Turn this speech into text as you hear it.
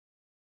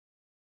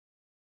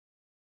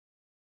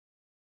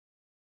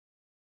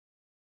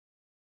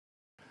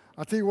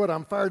I'll tell you what,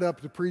 I'm fired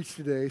up to preach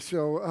today.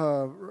 So,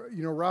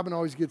 Robin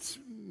always gets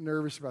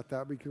nervous about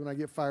that because when I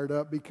get fired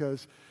up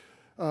because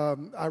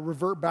I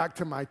revert back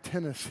to my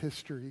tennis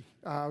history.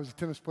 I was a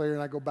tennis player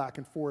and I go back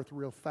and forth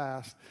real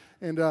fast.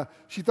 And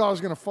she thought I was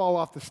going to fall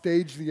off the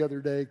stage the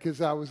other day because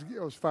I was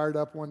fired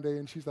up one day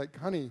and she's like,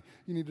 honey,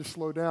 you need to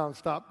slow down,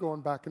 stop going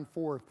back and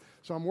forth.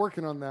 So I'm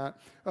working on that.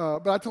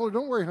 But I told her,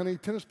 don't worry, honey,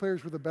 tennis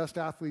players were the best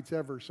athletes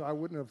ever, so I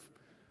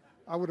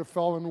would have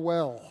fallen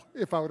well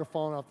if I would have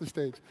fallen off the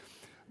stage.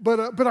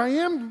 But I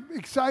am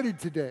excited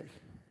today,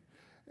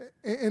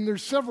 and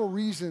there's several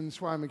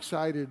reasons why I'm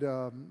excited.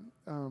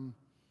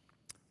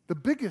 The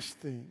biggest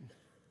thing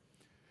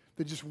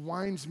that just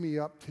winds me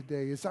up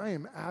today is I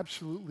am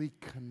absolutely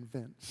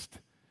convinced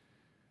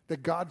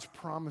that God's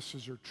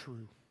promises are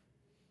true.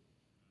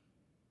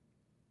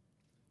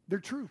 They're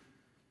true.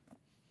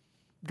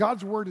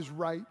 God's word is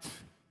right,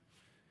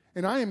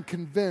 and I am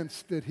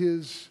convinced that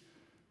His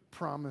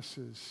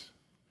promises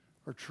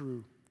are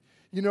true.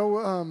 You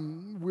know,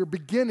 we're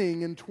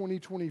beginning in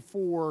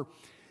 2024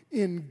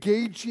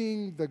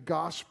 engaging the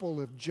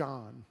Gospel of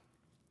John.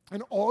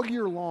 And all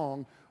year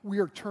long, we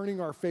are turning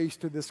our face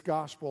to this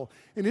gospel.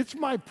 And it's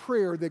my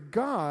prayer that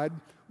God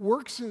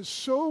works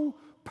so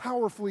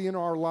powerfully in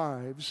our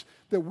lives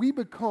that we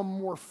become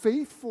more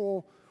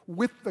faithful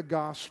with the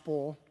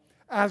gospel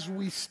as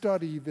we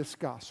study this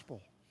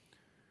gospel.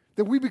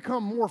 That we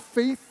become more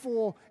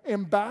faithful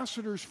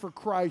ambassadors for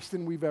Christ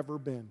than we've ever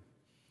been.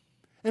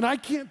 And I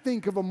can't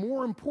think of a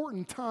more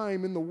important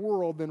time in the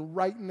world than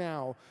right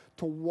now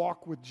to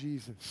walk with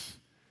Jesus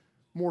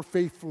more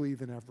faithfully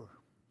than ever.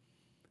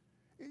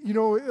 You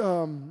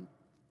know,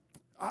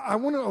 I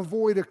want to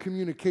avoid a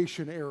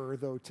communication error,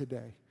 though,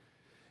 today.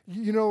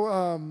 You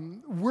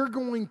know, we're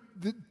going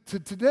to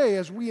today,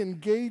 as we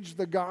engage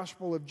the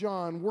Gospel of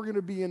John, we're going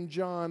to be in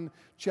John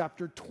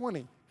chapter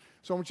 20.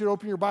 So I want you to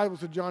open your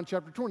Bibles to John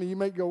chapter 20. You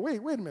might go, wait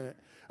a minute.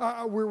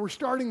 We're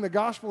starting the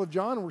Gospel of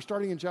John and we're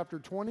starting in chapter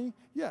 20?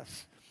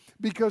 Yes,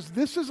 because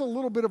this is a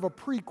little bit of a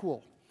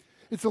prequel.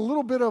 It's a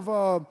little bit of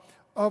a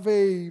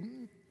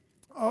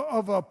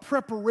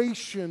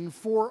preparation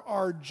for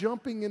our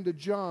jumping into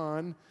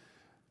John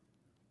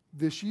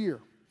this year.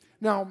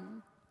 Now,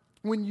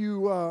 when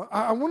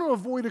I want to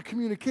avoid a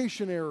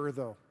communication error,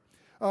 though.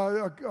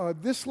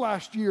 This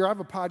last year, I have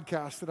a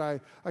podcast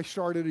that I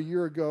started a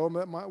year ago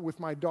with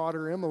my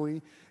daughter,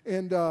 Emily,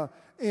 and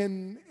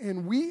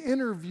we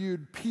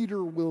interviewed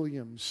Peter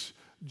Williams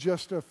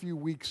just a few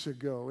weeks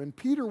ago. And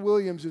Peter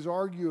Williams is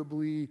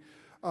arguably,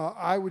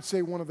 I would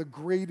say, one of the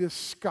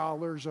greatest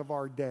scholars of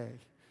our day.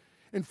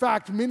 In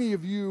fact, many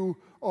of you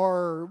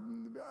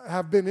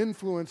have been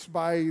influenced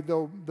by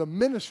the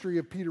ministry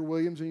of Peter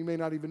Williams, and you may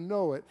not even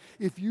know it.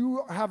 If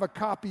you have a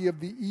copy of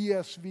the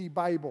ESV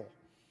Bible,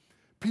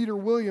 Peter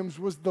Williams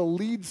was the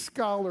lead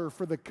scholar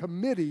for the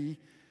committee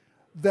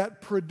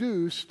that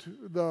produced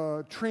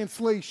the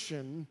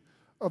translation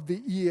of the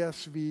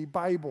ESV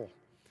Bible.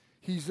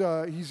 He's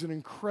an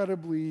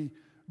incredibly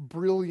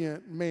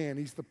brilliant man.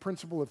 He's the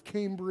principal of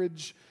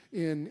Cambridge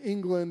in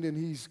England, and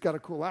he's got a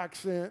cool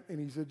accent, and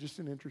he's just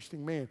an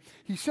interesting man.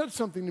 He said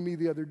something to me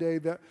the other day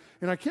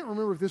and I can't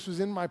remember if this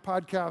was in my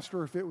podcast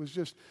or if it was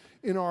just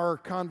in our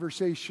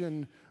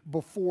conversation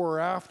before or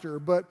after,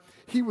 but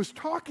he was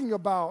talking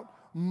about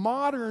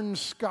modern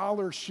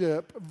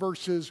scholarship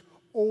versus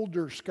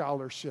older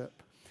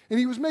scholarship. And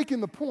he was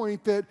making the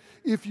point that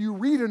if you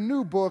read a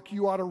new book,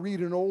 you ought to read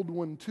an old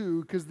one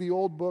too, because the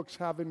old books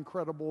have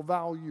incredible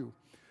value,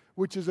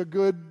 which is a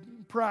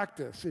good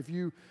practice.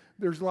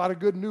 There's a lot of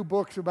good new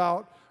books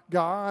about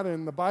God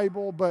and the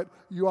Bible, but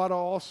you ought to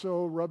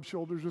also rub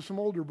shoulders with some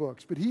older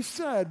books. But he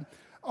said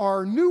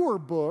our newer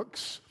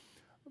books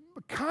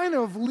kind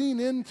of lean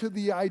into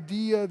the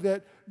idea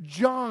that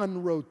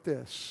John wrote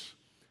this,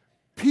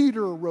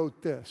 Peter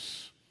wrote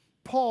this,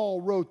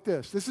 Paul wrote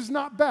this. This is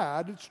not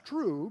bad, it's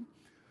true.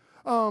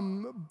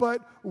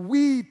 But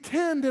we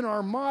tend in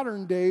our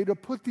modern day to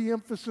put the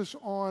emphasis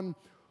on,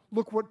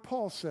 look what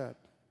Paul said,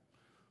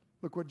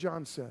 look what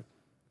John said.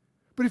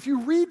 But if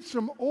you read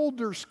some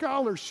older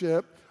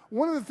scholarship,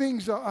 one of the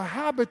things, a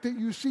habit that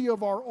you see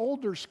of our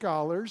older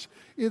scholars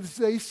is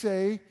they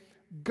say,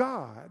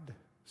 God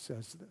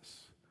says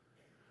this.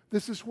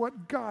 This is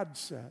what God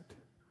said.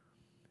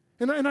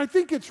 And I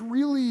think it's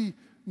really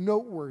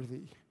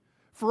noteworthy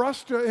for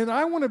us to, and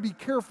I want to be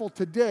careful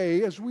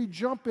today as we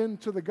jump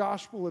into the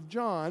Gospel of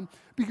John,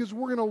 because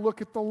we're going to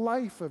look at the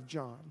life of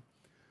John.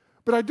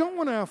 But I don't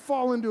want to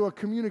fall into a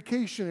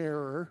communication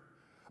error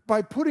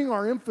by putting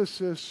our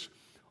emphasis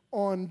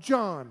on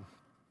John,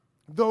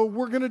 though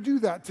we're going to do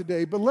that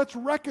today. But let's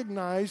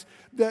recognize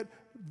that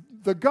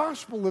the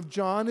Gospel of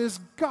John is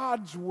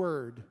God's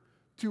word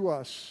to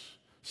us.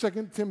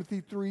 2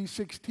 Timothy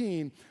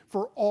 3:16,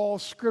 for all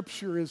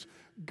Scripture is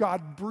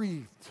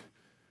God-breathed.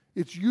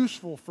 It's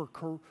useful for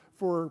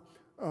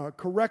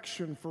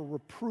correction, for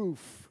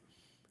reproof,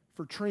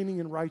 for training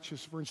in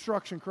righteousness, for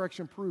instruction,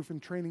 correction, proof,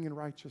 and training in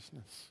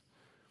righteousness.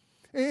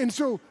 And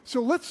so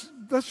let's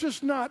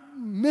just not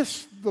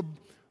miss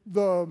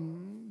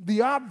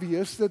the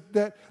obvious that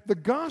the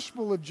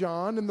Gospel of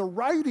John and the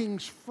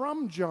writings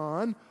from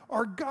John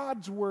are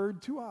God's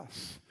word to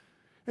us.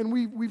 And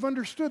we've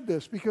understood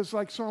this because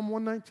like Psalm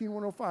 119,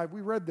 105,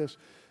 we read this,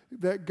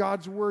 that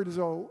God's word is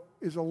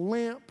a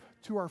lamp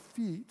to our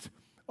feet,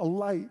 a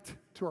light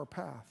to our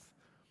path.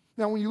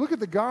 Now, when you look at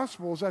the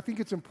Gospels, I think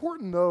it's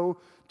important, though,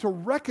 to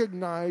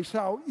recognize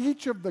how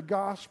each of the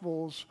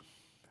Gospels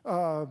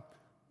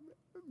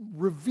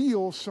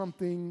reveals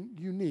something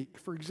unique.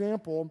 For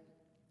example,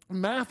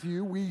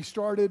 Matthew, we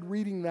started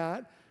reading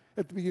that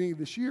at the beginning of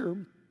this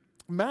year.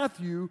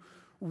 Matthew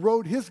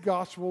wrote his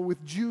Gospel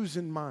with Jews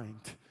in mind.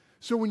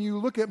 So when you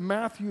look at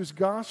Matthew's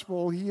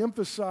Gospel, he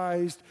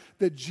emphasized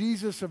that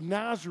Jesus of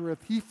Nazareth,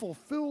 he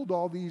fulfilled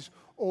all these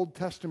Old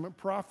Testament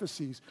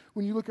prophecies.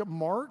 When you look at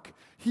Mark,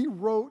 he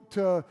wrote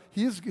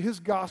his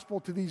Gospel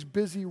to these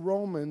busy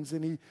Romans,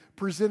 and he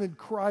presented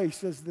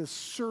Christ as this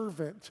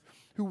servant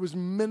who was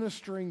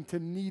ministering to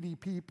needy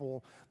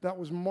people. That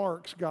was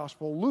Mark's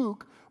Gospel.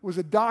 Luke was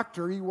a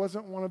doctor. He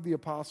wasn't one of the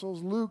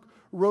apostles. Luke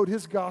wrote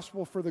his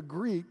Gospel for the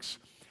Greeks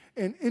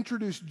and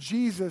introduced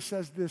Jesus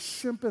as this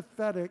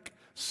sympathetic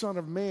Son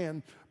of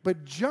Man.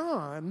 But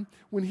John,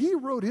 when he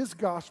wrote his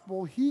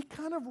Gospel, he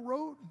kind of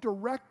wrote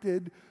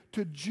directed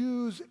to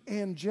Jews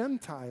and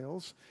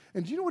Gentiles.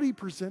 And do you know what he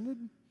presented?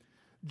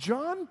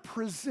 John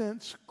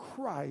presents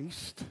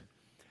Christ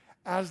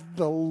as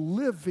the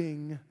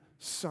living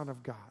Son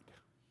of God.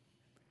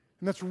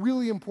 And that's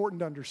really important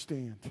to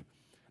understand.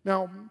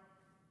 Now,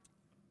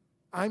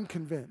 I'm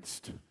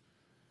convinced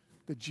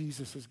that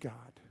Jesus is God.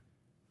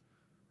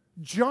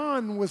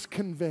 John was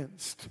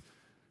convinced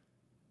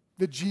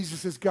that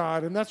Jesus is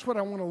God, and that's what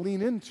I want to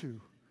lean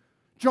into.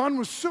 John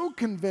was so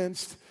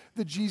convinced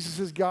that Jesus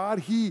is God,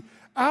 he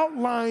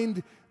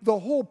outlined the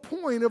whole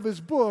point of his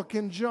book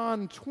in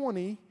John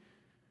 20,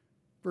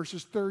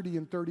 verses 30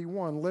 and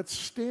 31. Let's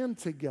stand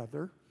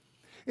together.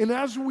 And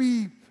as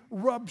we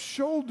rub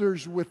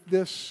shoulders with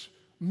this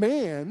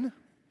man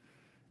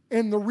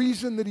and the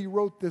reason that he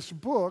wrote this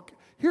book,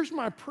 here's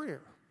my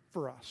prayer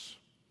for us.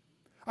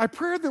 My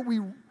prayer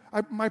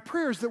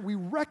is that we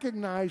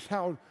recognize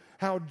how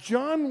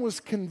John was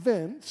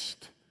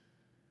convinced,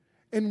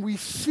 and we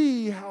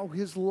see how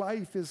his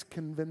life is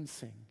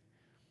convincing.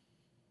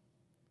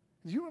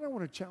 Do you know what I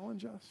want to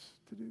challenge us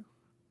to do?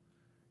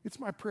 It's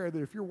my prayer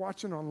that if you're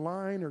watching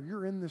online or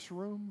you're in this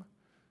room,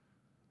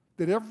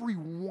 that every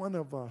one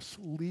of us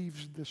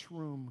leaves this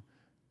room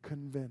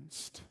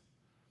convinced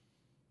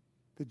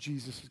that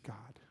Jesus is God.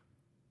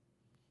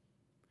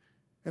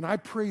 And I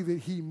pray that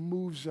he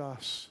moves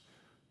us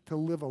to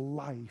live a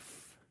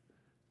life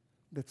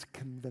that's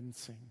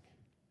convincing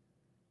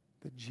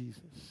that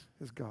Jesus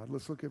is God.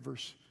 Let's look at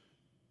verse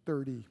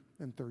 30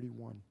 and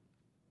 31.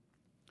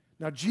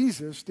 Now,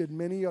 Jesus did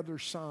many other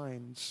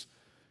signs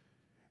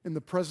in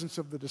the presence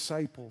of the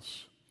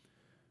disciples,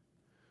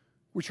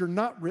 which are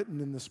not written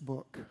in this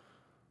book.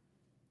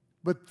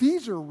 But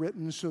these are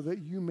written so that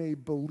you may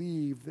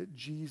believe that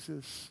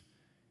Jesus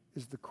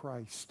is the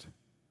Christ,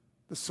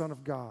 the Son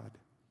of God,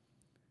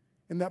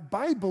 and that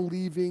by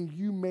believing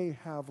you may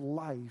have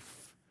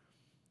life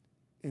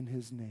in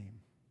his name.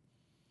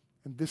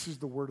 And this is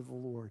the word of the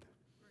Lord.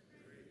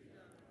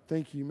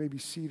 Thank you. You may be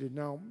seated.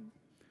 Now,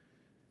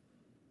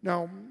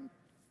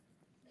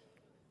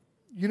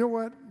 you know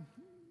what?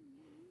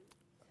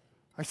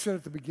 I said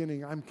at the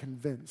beginning, I'm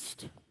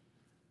convinced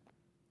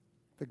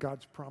that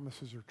God's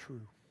promises are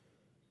true.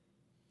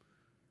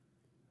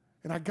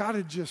 And I got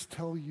to just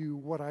tell you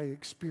what I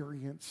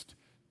experienced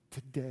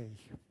today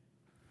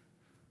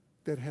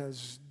that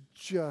has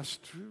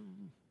just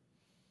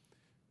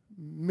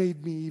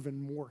made me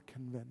even more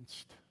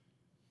convinced.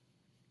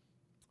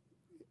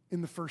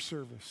 In the first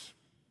service,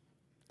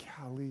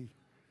 golly,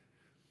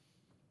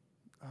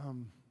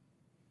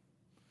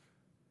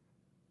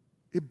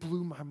 it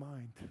blew my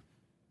mind.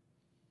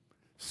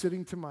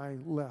 Sitting to my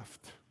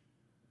left,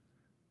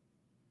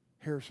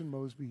 Harrison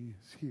Mosby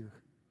is here.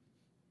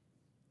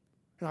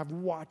 And I've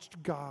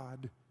watched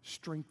God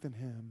strengthen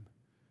him,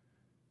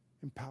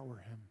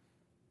 empower him.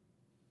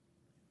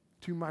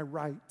 To my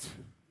right,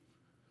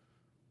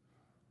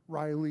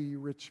 Riley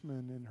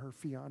Richmond and her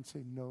fiance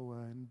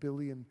Noah and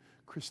Billy and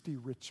Christy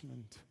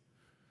Richmond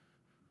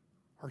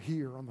are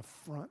here on the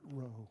front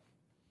row.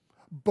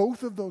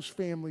 Both of those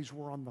families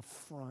were on the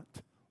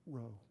front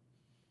row.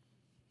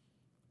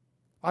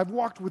 I've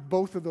walked with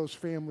both of those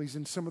families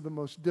in some of the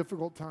most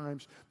difficult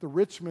times. The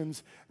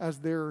Richmonds, as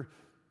their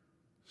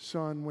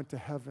son went to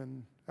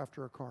heaven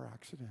after a car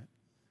accident.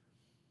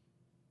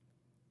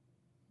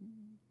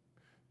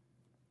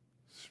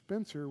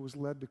 Spencer was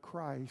led to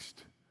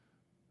Christ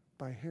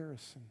by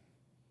Harrison.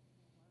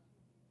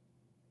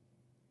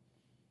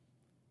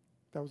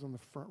 That was on the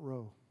front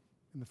row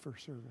in the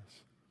first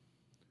service.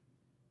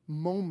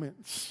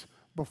 Moments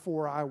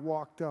before I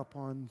walked up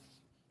on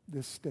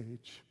this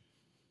stage,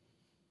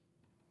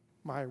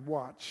 my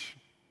watch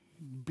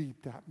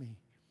beeped at me.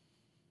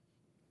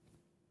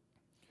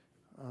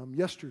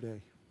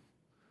 Yesterday,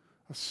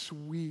 a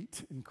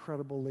sweet,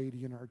 incredible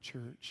lady in our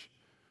church,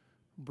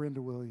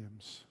 Brenda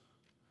Williams,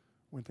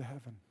 went to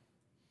heaven.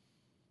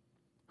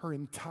 Her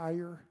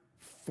entire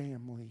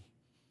family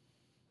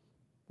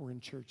were in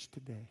church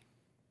today.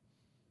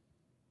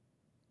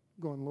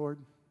 Going, Lord,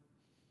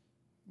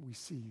 we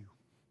see you.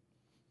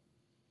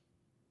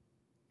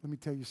 Let me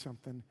tell you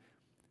something.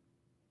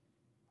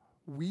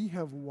 We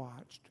have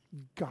watched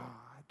God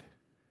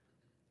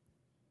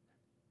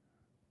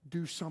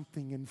do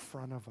something in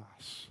front of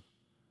us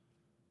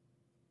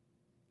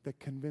that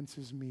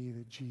convinces me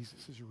that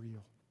Jesus is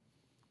real,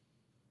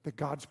 that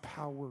God's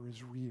power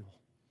is real.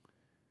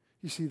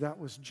 You see, that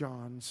was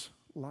John's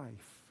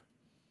life.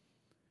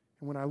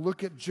 And when I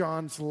look at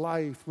John's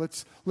life,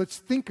 let's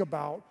think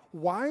about,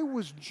 why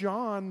was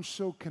John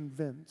so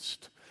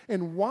convinced?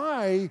 And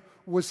why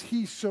was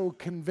he so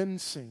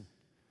convincing?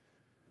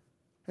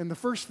 And the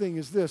first thing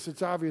is this,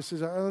 it's obvious,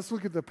 let's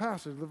look at the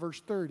passage, the verse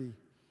 30.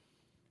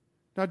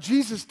 Now,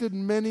 Jesus did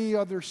many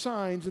other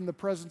signs in the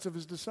presence of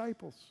his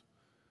disciples.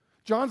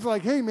 John's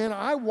like, hey man,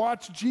 I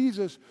watched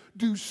Jesus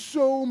do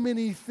so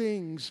many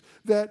things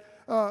that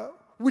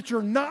which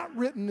are not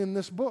written in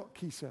this book,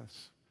 he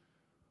says.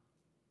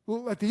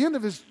 Well, at the end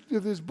of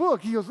his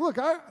book, he goes, look,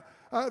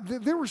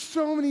 there were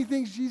so many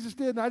things Jesus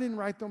did, and I didn't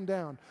write them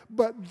down.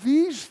 But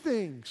these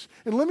things,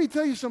 and let me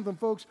tell you something,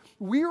 folks,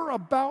 we are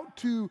about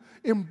to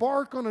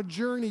embark on a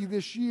journey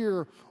this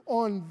year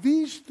on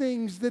these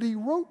things that he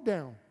wrote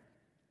down.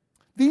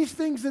 These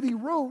things that he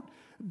wrote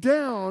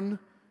down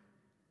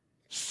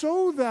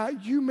so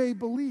that you may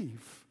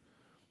believe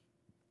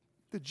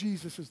that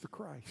Jesus is the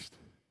Christ.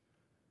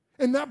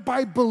 And that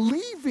by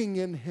believing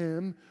in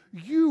him,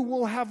 you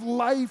will have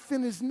life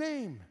in his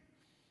name.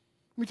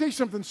 Let me tell you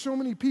something. So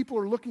many people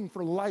are looking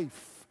for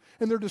life,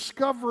 and they're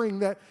discovering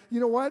that, you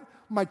know what?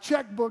 My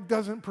checkbook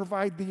doesn't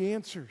provide the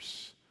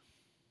answers.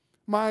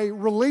 My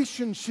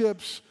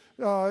relationships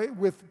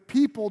with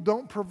people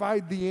don't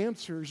provide the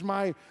answers.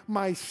 My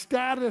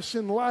status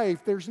in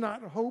life, there's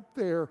not hope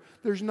there.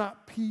 There's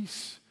not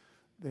peace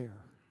there.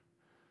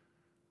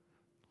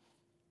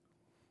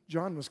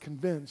 John was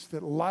convinced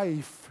that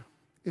life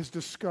is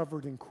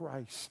discovered in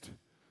Christ.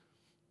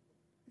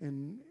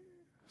 And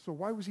so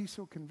why was he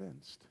so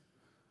convinced?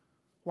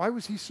 Why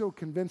was he so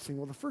convincing?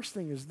 Well, the first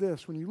thing is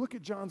this. When you look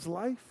at John's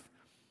life,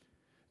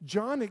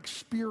 John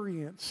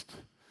experienced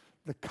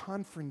the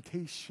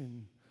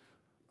confrontation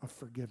of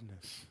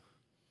forgiveness.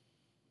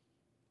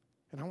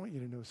 And I want you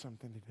to know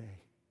something today.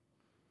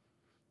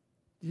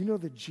 You know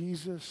that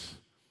Jesus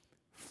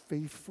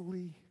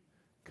faithfully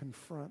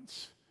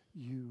confronts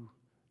you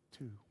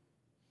too.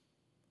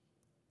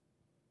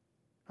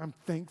 I'm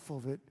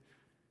thankful that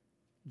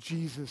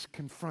Jesus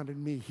confronted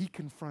me. He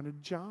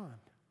confronted John.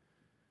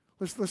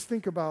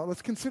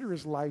 Let's consider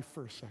his life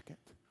for a second.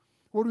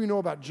 What do we know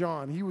about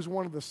John? He was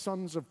one of the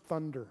sons of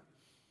thunder.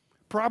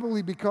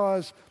 Probably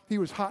because he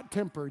was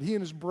hot-tempered. He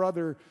and his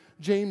brother,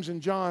 James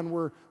and John,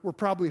 were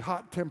probably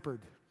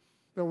hot-tempered.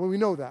 Well, we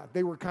know that.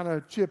 They were kind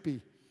of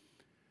chippy.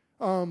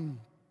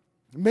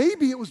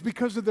 Maybe it was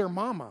because of their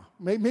mama.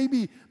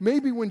 Maybe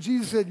when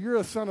Jesus said, you're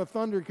a son of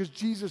thunder, because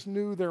Jesus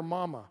knew their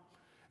mama.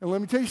 And let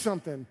me tell you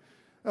something.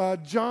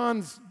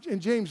 John's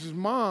and James's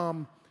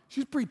mom,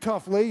 she's a pretty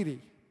tough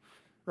lady,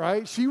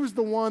 right? She was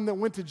the one that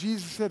went to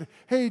Jesus and said,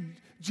 hey,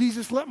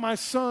 Jesus, let my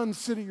son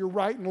sit at your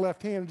right and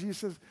left hand. And Jesus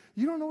says,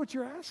 you don't know what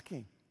you're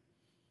asking.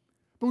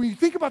 But when you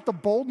think about the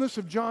boldness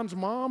of John's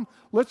mom,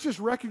 let's just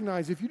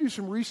recognize, if you do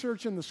some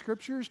research in the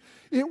scriptures,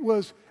 it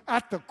was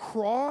at the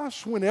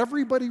cross when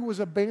everybody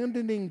was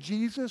abandoning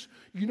Jesus.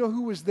 You know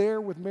who was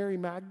there with Mary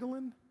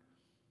Magdalene?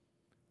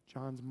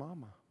 John's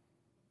mama.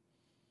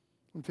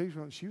 Let me tell you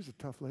something, she was a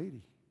tough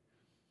lady.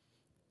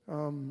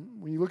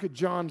 When you look at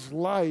John's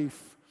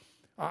life,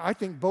 I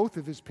think both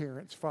of his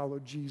parents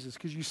followed Jesus,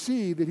 because you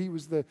see that he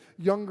was the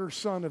younger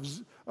son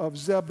of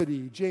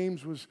Zebedee.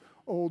 James was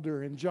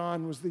older and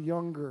John was the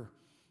younger.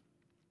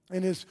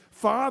 And his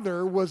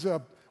father was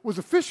a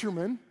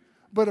fisherman,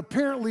 but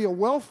apparently a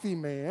wealthy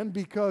man,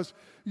 because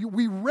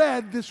we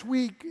read this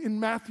week in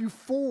Matthew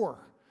 4.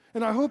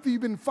 And I hope that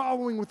you've been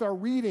following with our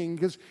reading,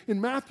 because in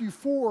Matthew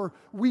 4,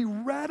 we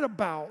read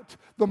about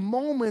the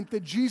moment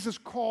that Jesus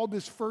called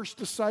his first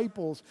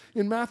disciples.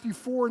 In Matthew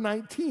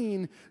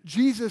 4:19,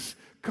 Jesus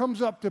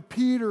comes up to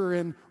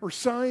Peter or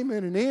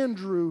Simon and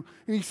Andrew,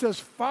 and he says,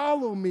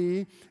 follow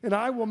me, and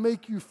I will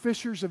make you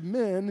fishers of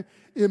men.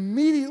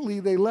 Immediately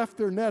they left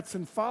their nets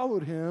and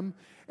followed him.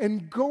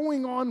 And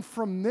going on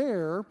from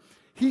there,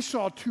 he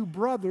saw two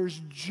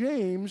brothers,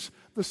 James,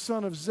 the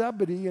son of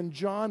Zebedee, and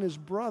John, his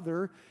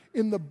brother,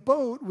 in the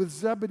boat with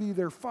Zebedee,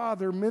 their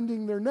father,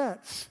 mending their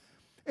nets.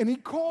 And he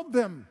called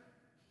them.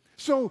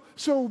 So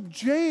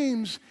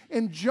James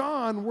and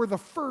John were the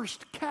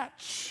first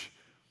catch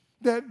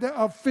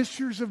of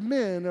fishers of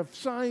men, of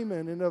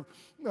Simon and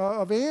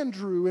of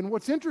Andrew. And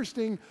what's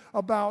interesting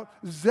about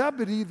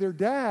Zebedee, their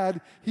dad,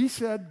 he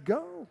said,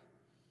 go.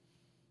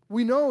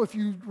 We know, if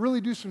you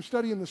really do some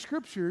study in the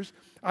scriptures,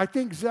 I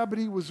think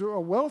Zebedee was a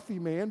wealthy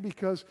man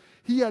because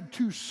he had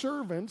two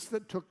servants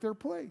that took their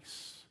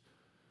place.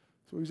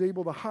 So he was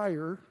able to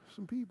hire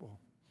some people.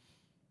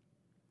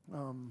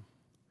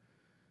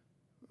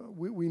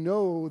 We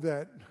know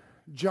that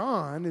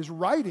John is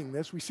writing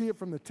this. We see it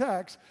from the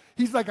text.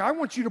 He's like, I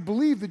want you to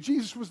believe that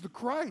Jesus was the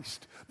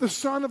Christ, the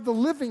Son of the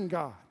living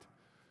God.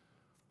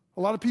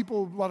 A lot of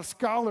people, a lot of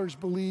scholars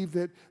believe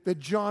that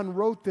John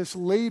wrote this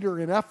later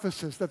in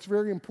Ephesus. That's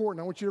very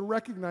important. I want you to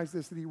recognize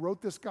this, that he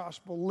wrote this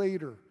gospel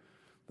later.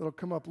 That'll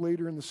come up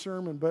later in the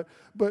sermon.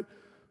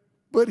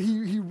 But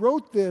he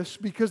wrote this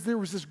because there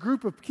was this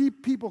group of key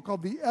people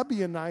called the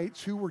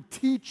Ebionites who were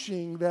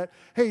teaching that,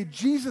 hey,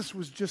 Jesus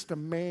was just a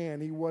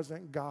man. He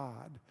wasn't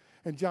God.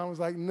 And John was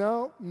like,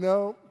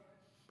 no,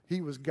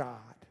 he was God.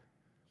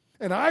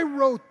 And I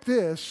wrote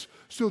this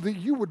so that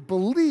you would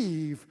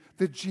believe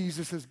that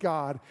Jesus is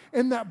God,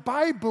 and that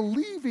by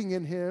believing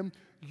in him,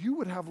 you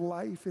would have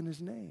life in his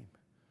name.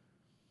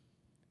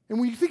 And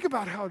when you think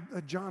about how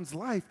John's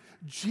life,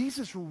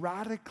 Jesus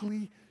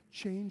radically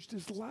changed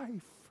his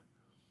life.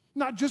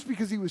 Not just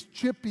because he was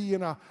chippy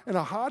and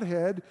a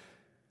hothead.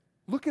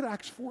 Look at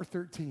Acts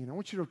 4:13. I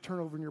want you to turn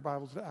over in your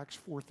Bibles to Acts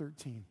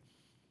 4:13.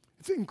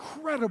 It's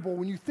incredible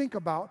when you think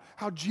about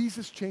how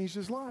Jesus changed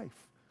his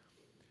life.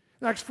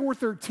 In Acts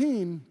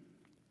 4:13,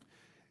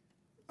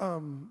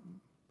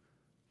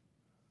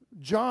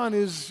 John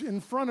is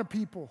in front of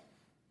people.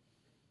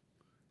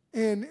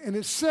 And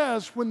it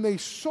says, when they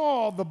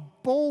saw the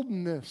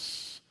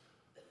boldness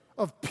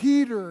of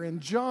Peter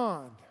and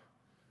John,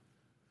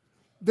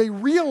 they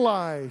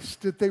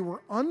realized that they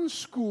were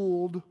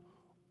unschooled,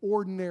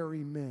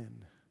 ordinary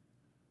men.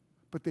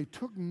 But they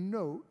took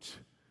note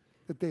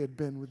that they had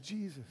been with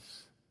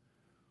Jesus.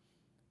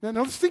 Now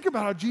let's think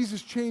about how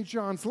Jesus changed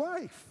John's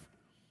life.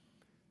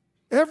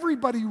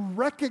 Everybody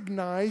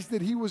recognized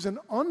that he was an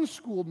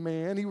unschooled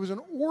man. He was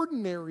an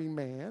ordinary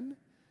man.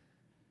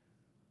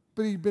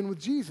 But he'd been with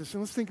Jesus.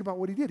 And let's think about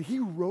what he did. He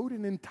wrote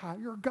an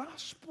entire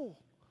gospel.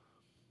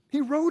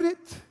 He wrote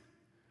it.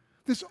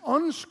 This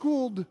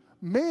unschooled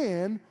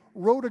man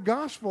wrote a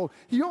gospel.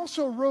 He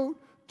also wrote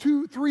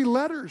 3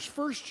 letters,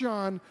 1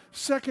 John,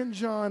 2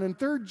 John, and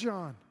 3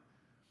 John.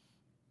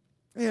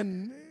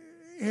 And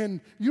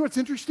you know what's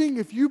interesting?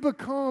 If you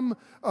become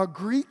a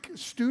Greek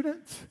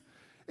student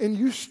and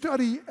you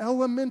study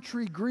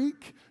elementary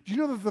Greek, do you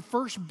know that the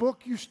first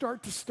book you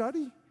start to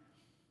study?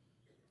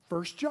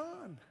 1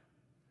 John.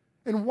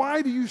 And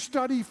why do you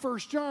study 1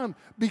 John?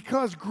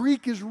 Because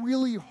Greek is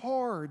really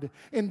hard.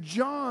 And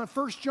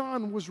 1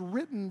 John was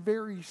written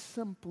very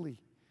simply.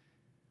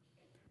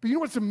 But you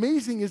know what's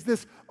amazing is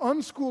this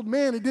unschooled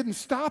man, it didn't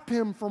stop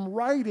him from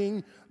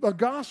writing the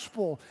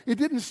gospel. It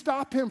didn't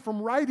stop him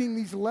from writing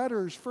these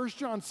letters, 1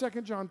 John,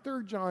 2 John,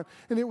 3 John.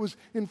 And it was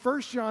in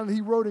 1 John he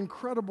wrote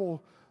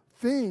incredible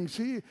things.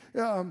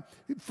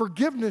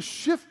 Forgiveness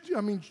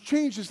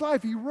changed his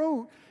life. He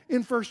wrote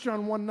in 1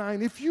 John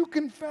 1:9, if you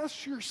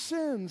confess your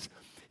sins,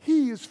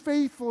 he is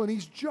faithful and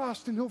he's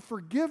just, and he'll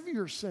forgive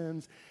your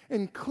sins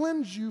and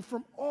cleanse you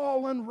from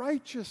all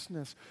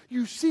unrighteousness.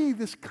 You see,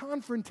 this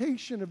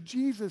confrontation of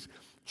Jesus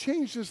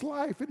changed his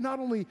life. It not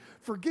only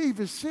forgave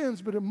his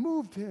sins, but it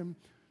moved him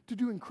to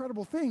do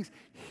incredible things.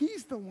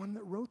 He's the one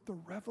that wrote the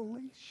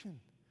Revelation.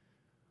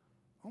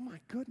 Oh my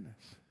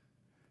goodness.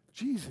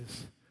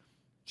 Jesus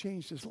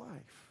changed his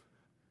life.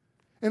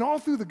 And all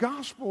through the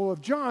Gospel of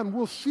John,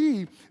 we'll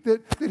see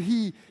that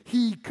he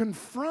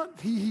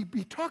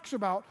talks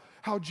about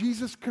how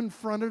Jesus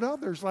confronted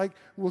others. Like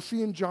we'll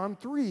see in John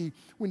 3,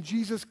 when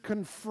Jesus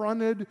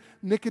confronted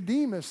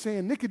Nicodemus,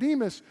 saying,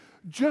 Nicodemus,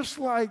 just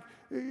like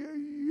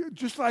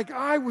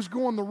I was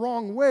going the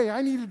wrong way,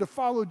 I needed to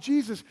follow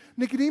Jesus.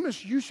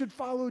 Nicodemus, you should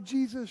follow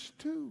Jesus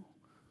too.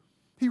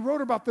 He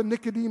wrote about the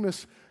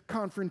Nicodemus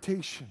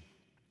confrontation.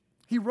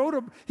 He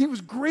was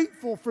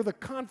grateful for the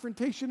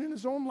confrontation in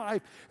his own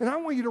life. And I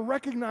want you to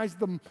recognize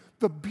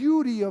the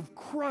beauty of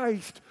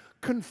Christ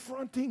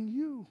confronting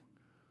you.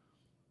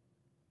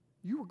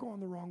 You were going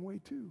the wrong way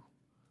too.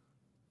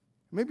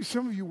 Maybe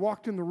some of you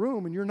walked in the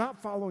room and you're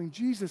not following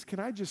Jesus.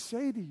 Can I just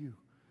say to you,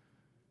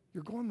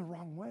 you're going the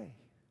wrong way.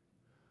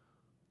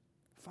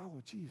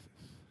 Follow Jesus.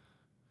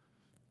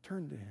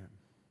 Turn to him.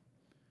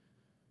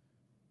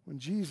 When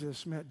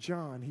Jesus met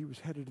John, he was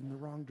headed in the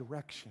wrong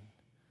direction.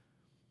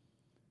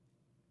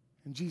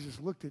 And Jesus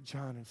looked at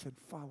John and said,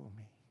 follow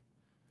me.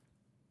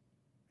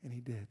 And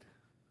he did.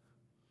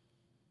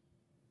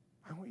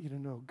 I want you to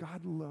know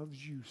God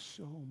loves you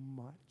so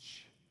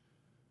much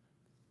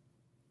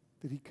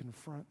that he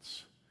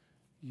confronts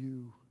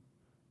you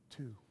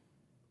too.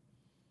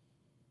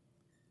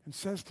 And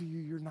says to you,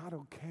 you're not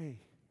okay.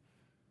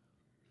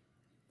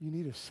 You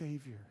need a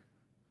Savior.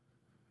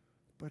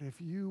 But if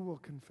you will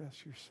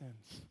confess your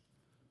sins,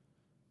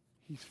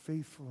 he's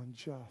faithful and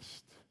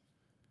just.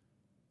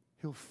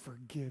 He'll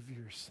forgive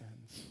your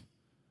sins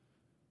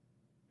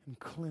and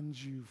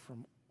cleanse you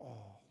from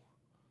all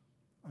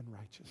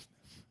unrighteousness.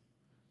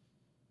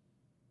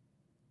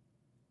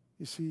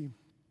 You see,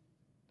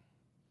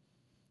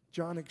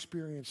 John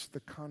experienced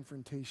the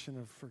confrontation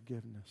of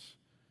forgiveness.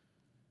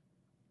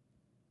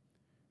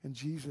 And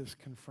Jesus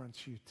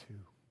confronts you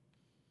too.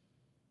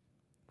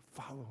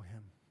 Follow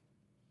him.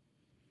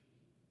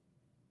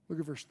 Look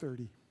at verse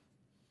 30.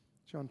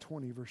 John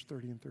 20, verse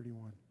 30 and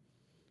 31.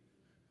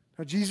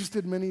 Now, Jesus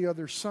did many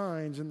other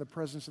signs in the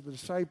presence of the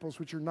disciples,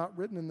 which are not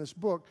written in this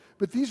book,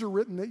 but these are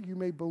written that you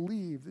may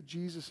believe that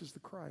Jesus is the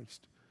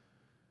Christ,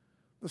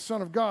 the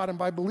Son of God, and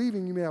by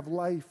believing you may have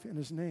life in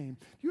his name.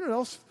 You know what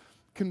else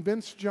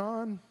convinced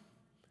John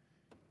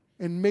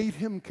and made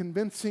him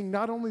convincing?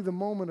 Not only the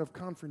moment of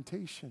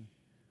confrontation,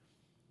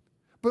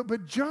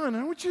 but John,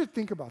 I want you to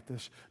think about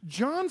this.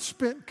 John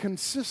spent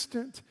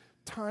consistent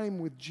time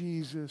with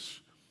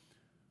Jesus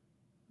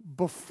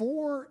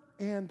before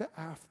and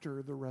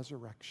after the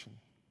resurrection.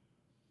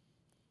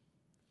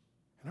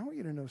 And I want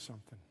you to know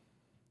something.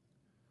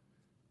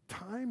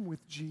 Time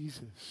with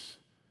Jesus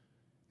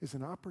is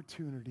an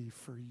opportunity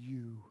for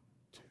you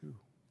too.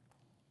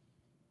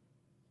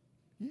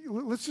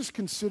 Let's just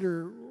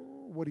consider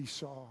what he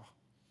saw.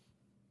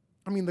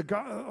 I mean, the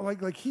God,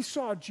 like he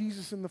saw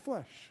Jesus in the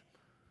flesh.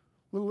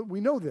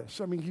 We know this.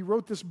 I mean, he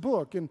wrote this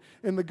book, and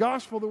the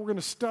gospel that we're going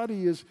to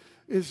study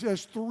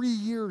has 3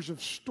 years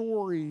of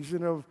stories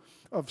and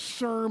of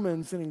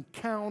sermons and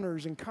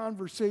encounters and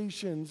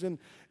conversations, and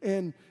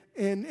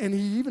he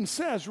even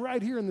says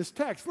right here in this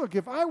text, look,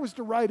 if I was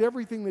to write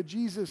everything that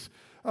Jesus,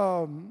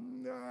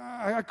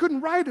 I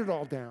couldn't write it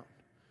all down.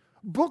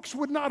 Books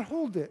would not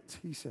hold it,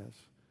 he says.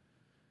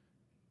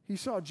 He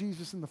saw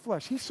Jesus in the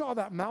flesh. He saw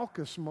that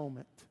Malchus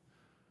moment,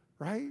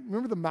 right?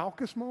 Remember the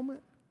Malchus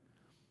moment?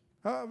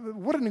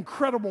 What an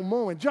incredible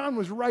moment. John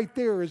was right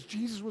there as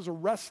Jesus was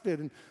arrested,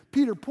 and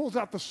Peter pulls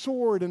out the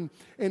sword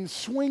and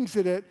swings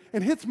at it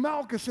and hits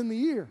Malchus in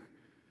the ear.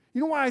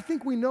 You know why I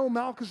think we know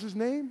Malchus's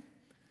name?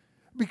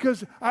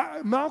 Because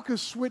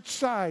Malchus switched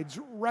sides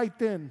right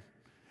then.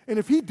 And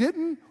if he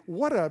didn't,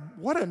 what a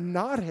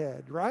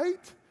knothead,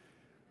 right?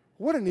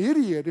 What an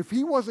idiot if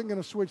he wasn't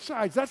going to switch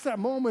sides. That's that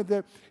moment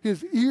that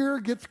his ear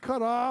gets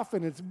cut off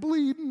and it's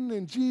bleeding,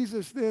 and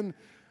Jesus then,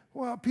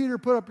 well, Peter,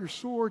 put up your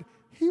sword,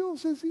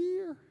 heals his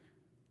ear.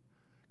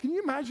 Can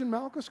you imagine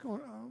Malchus going,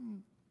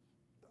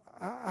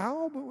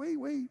 ow, but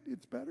wait,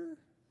 it's better?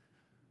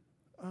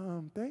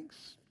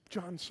 Thanks.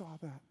 John saw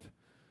that.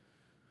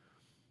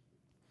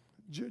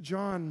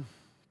 John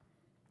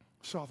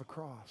saw the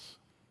cross.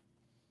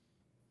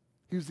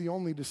 He was the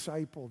only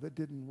disciple that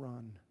didn't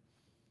run.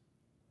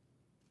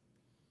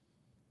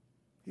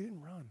 He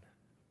didn't run.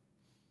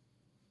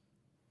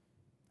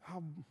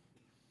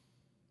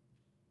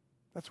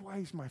 That's why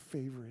he's my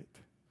favorite.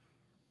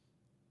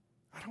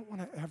 I don't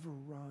want to ever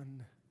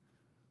run.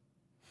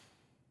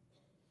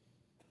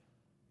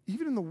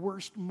 Even in the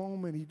worst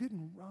moment, he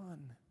didn't run.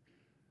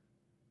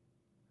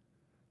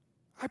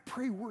 I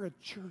pray we're a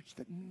church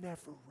that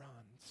never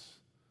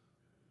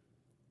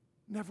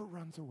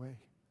runs away.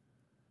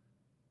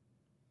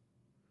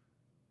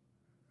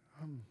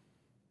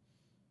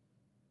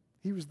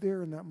 He was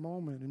there in that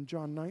moment in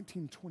John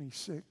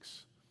 19:26.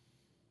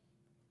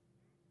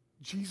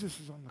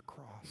 Jesus is on the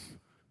cross.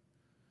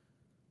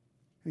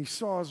 And he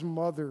saw his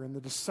mother and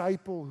the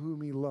disciple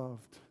whom he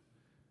loved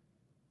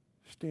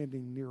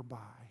standing nearby.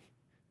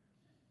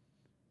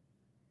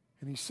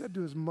 And he said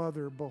to his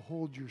mother,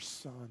 behold your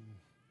son.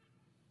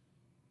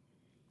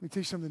 Let me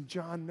tell you something,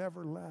 John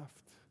never left.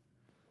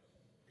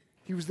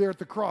 He was there at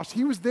the cross.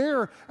 He was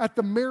there at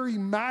the Mary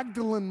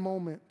Magdalene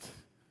moment.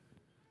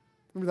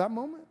 Remember that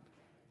moment?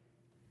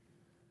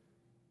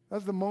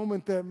 That's the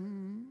moment that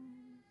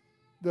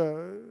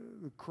the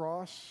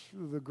cross,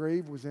 the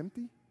grave was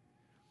empty.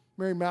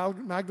 Mary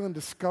Magdalene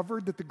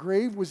discovered that the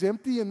grave was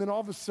empty, and then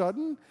all of a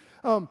sudden,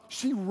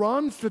 she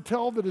runs to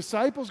tell the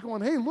disciples,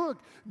 going, hey, look,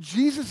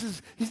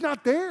 Jesus he's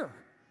not there.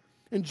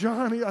 In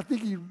John, I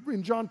think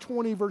in John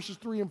 20, verses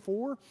 3 and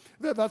 4,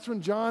 that's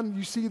when John,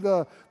 you see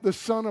the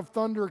son of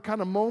thunder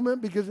kind of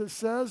moment, because it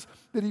says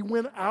that he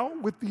went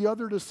out with the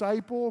other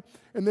disciple,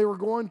 and they were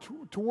going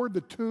toward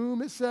the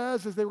tomb, it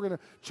says, as they were going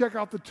to check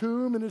out the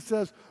tomb, and it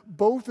says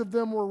both of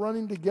them were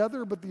running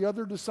together, but the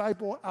other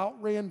disciple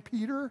outran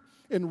Peter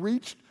and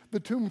reached the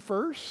tomb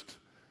first.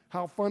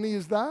 How funny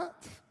is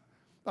that?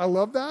 I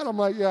love that. I'm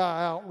like, yeah,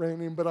 I outran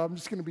him, but I'm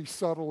just going to be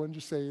subtle and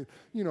just say,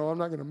 I'm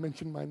not going to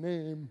mention my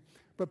name.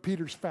 But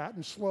Peter's fat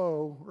and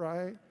slow,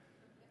 right?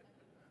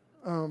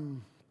 But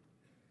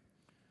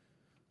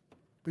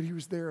he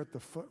was there at the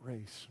foot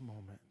race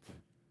moment,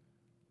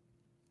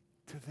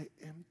 to the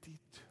empty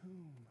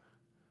tomb.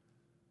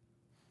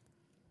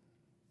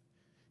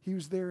 He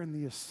was there in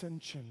the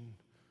ascension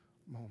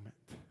moment.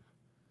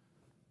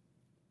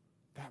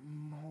 That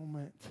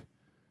moment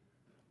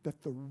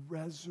that the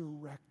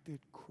resurrected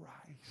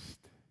Christ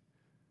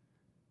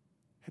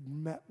had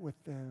met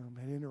with them,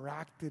 had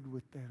interacted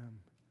with them.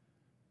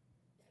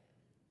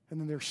 And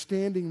then they're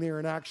standing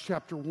there in Acts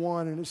chapter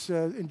 1, and it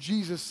says, and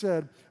Jesus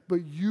said,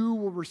 but you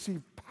will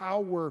receive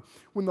power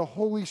when the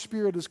Holy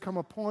Spirit has come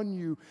upon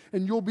you,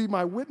 and you'll be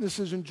my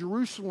witnesses in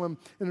Jerusalem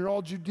and in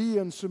all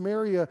Judea and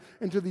Samaria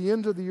and to the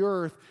ends of the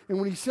earth. And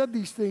when he said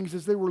these things,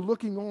 as they were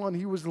looking on,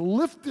 he was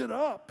lifted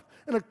up,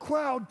 And a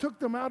cloud took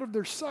them out of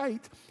their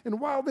sight. And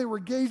while they were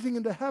gazing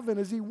into heaven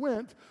as he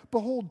went,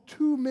 behold,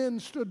 two men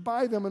stood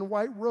by them in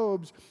white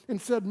robes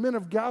and said, Men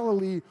of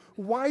Galilee,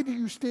 why do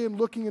you stand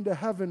looking into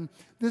heaven?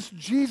 This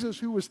Jesus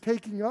who was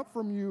taking up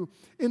from you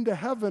into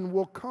heaven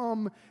will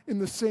come in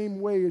the same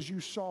way as you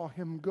saw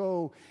him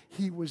go.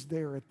 He was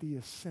there at the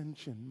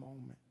ascension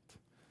moment.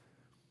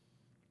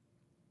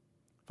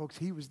 Folks,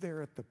 he was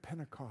there at the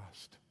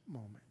Pentecost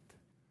moment,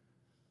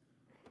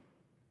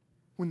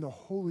 when the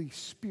Holy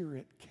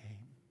Spirit came.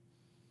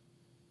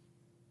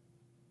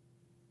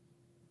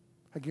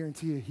 I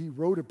guarantee you he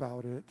wrote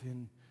about it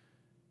and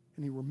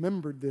he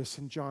remembered this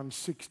in John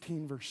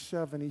 16, verse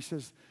 7. He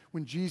says,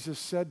 when Jesus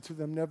said to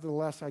them,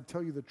 Nevertheless, I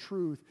tell you the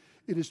truth,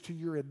 it is to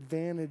your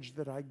advantage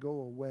that I go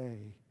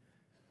away.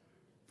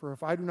 For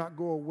if I do not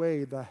go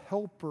away, the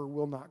Helper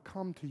will not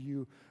come to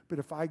you, but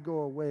if I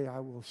go away, I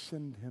will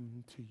send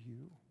him to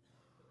you.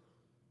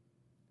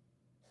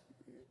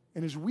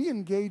 And as we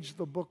engage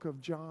the book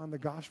of John, the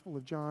Gospel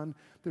of John,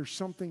 there's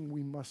something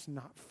we must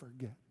not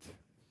forget.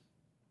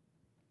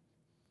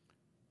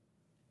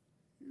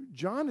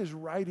 John is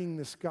writing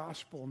this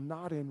gospel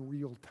not in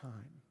real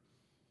time.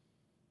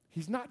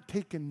 He's not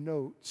taking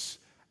notes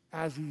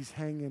as he's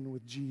hanging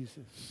with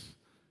Jesus.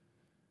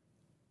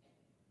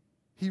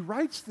 He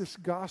writes this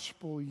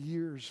gospel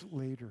years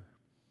later,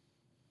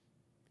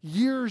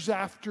 years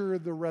after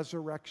the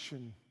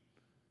resurrection.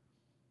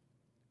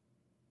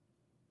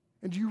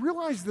 And do you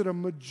realize that a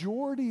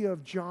majority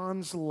of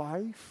John's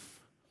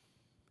life,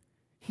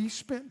 he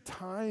spent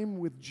time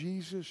with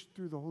Jesus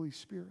through the Holy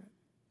Spirit,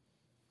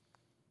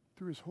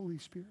 through his Holy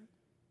Spirit?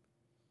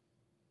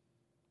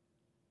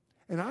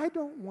 And I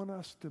don't want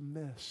us to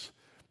miss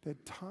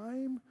that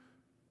time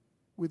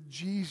with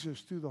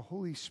Jesus through the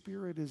Holy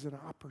Spirit is an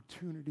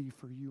opportunity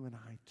for you and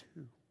I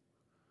too.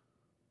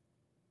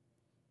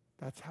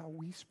 That's how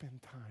we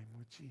spend time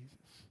with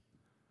Jesus,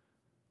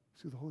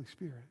 through the Holy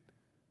Spirit.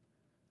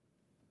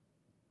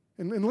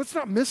 And let's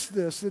not miss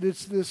this, that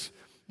it's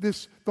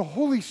the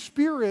Holy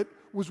Spirit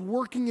was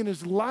working in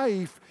his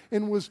life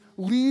and was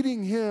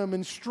leading him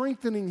and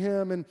strengthening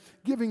him and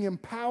giving him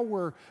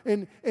power.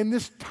 And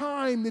this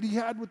time that he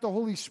had with the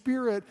Holy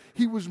Spirit,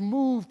 he was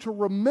moved to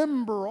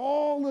remember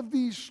all of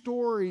these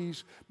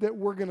stories that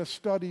we're going to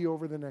study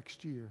over the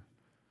next year.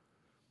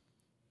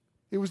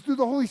 It was through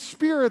the Holy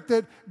Spirit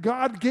that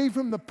God gave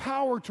him the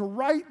power to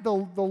write the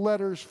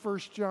letters 1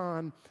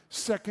 John,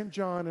 2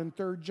 John, and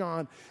 3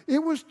 John. It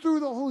was through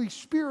the Holy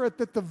Spirit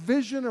that the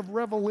vision of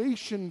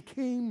Revelation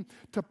came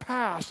to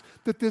pass,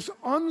 that this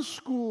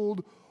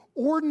unschooled,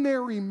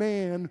 ordinary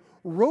man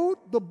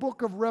wrote the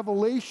book of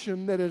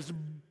Revelation that has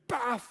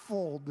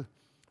baffled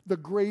the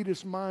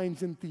greatest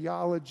minds in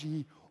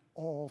theology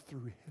all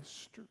through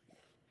history.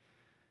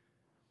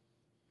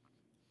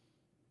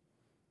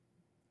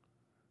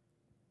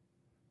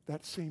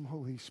 That same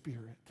Holy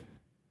Spirit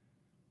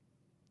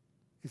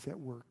is at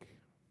work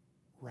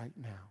right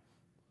now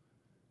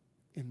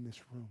in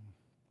this room.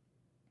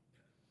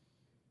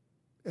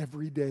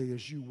 Every day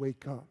as you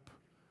wake up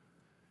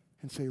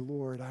and say,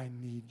 Lord, I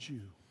need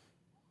you.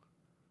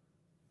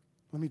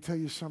 Let me tell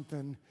you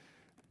something.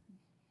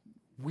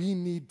 We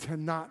need to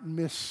not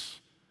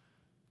miss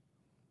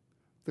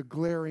the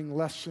glaring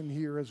lesson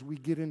here as we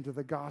get into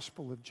the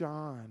Gospel of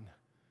John.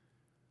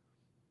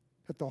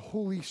 That the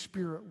Holy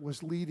Spirit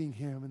was leading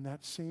him, and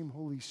that same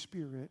Holy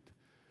Spirit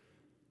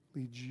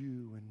leads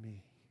you and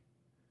me.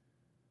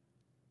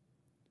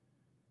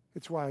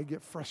 It's why I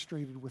get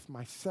frustrated with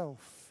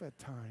myself at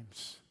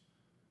times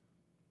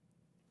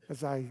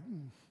as I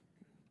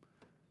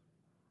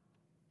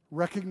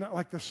recognize,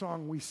 like the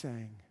song we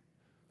sang,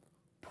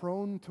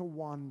 prone to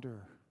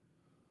wander.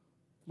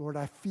 Lord,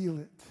 I feel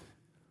it.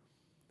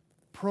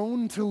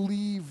 Prone to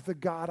leave the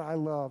God I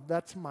love.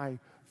 That's my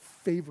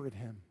favorite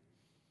hymn.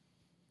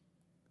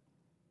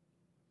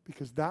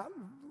 Because that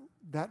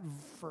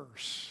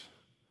verse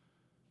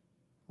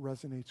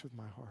resonates with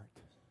my heart.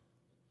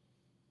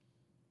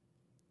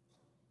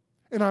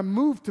 And I'm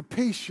moved to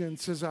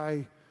patience as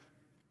I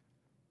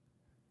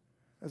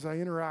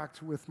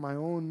interact with my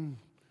own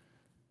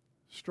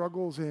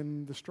struggles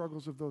and the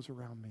struggles of those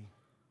around me.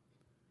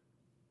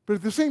 But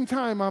at the same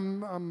time,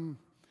 I'm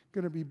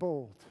going to be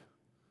bold.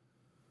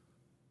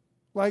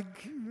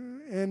 Like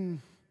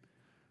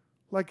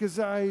as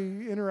I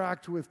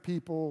interact with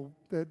people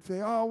that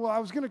say, oh, well, I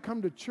was going to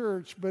come to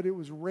church, but it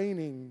was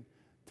raining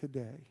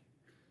today.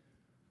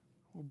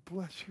 Well,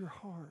 bless your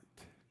heart.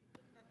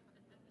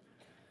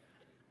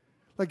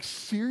 Like,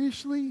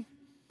 seriously?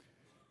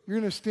 You're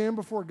going to stand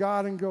before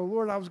God and go,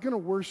 Lord, I was going to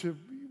worship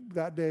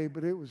that day,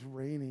 but it was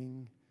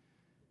raining.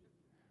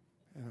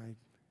 And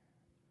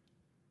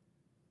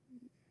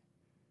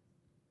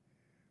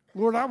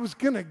Lord, I was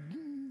going to,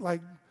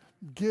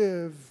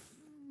 give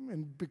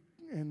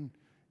and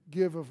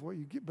give of what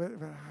you get, but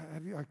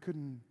I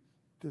couldn't.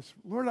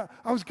 Lord,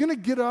 I was going to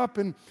get up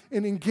and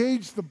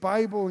engage the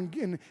Bible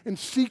and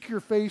seek your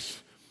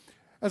face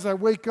as I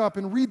wake up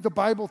and read the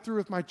Bible through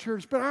with my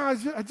church, but I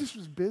just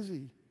was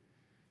busy.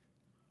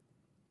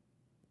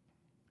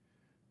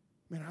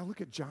 Man, I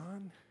look at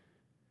John,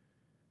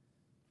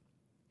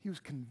 He was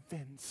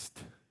convinced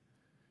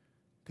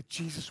that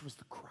Jesus was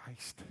the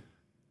Christ.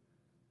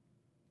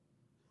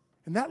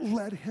 And that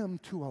led him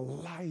to a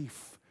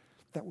life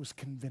that was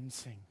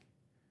convincing.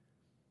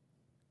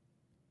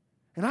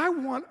 And I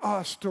want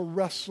us to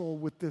wrestle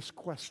with this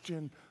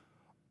question.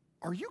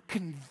 Are you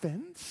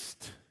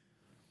convinced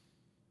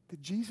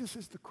that Jesus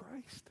is the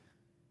Christ?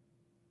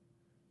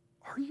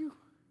 Are you?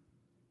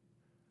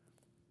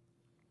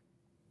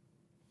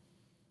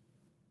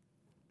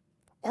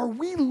 Are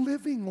we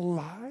living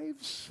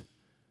lives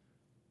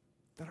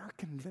that are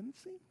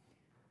convincing?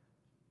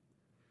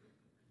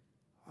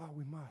 Oh,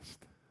 we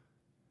must.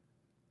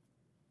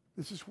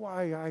 This is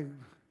why I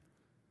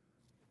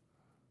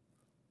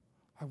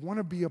want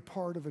to be a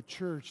part of a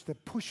church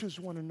that pushes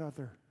one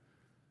another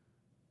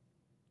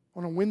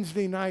on a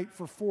Wednesday night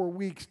for 4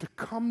 weeks to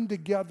come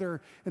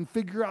together and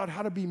figure out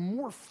how to be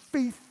more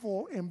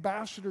faithful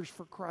ambassadors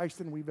for Christ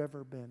than we've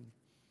ever been.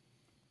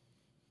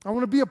 I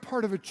want to be a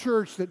part of a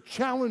church that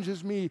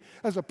challenges me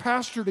as a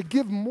pastor to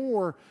give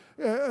more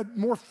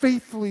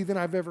faithfully than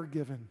I've ever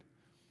given.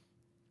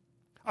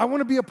 I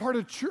want to be a part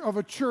of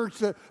a church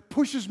that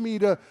pushes me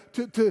to,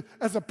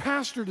 as a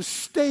pastor, to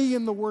stay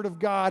in the Word of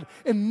God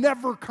and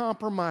never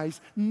compromise,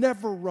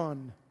 never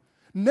run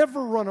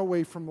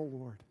away from the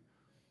Lord.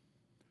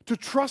 To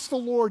trust the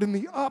Lord in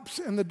the ups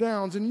and the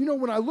downs. And you know,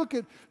 when I look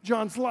at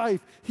John's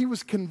life, he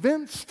was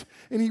convinced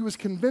and he was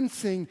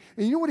convincing.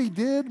 And you know what he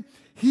did?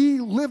 He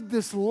lived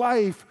this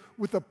life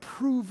with a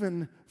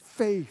proven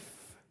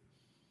faith.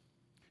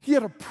 He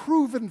had a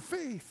proven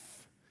faith.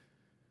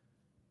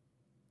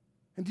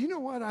 And do you know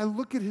what? I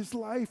look at his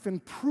life,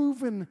 and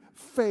proven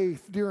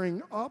faith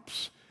during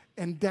ups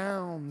and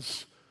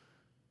downs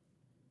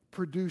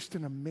produced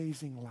an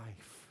amazing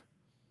life.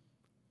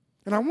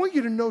 And I want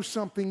you to know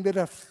something, that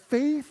a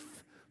faith-filled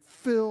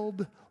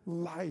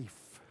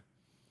life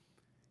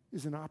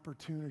is an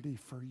opportunity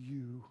for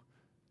you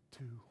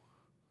too.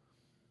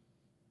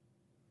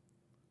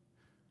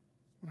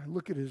 When I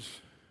look at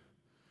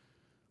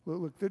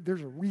look,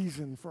 there's a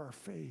reason for our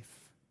faith.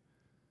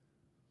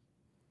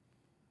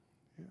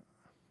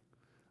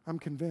 I'm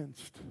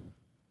convinced.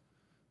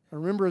 I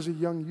remember as a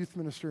young youth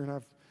minister, and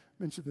I've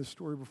mentioned this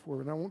story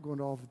before, and I won't go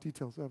into all the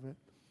details of it.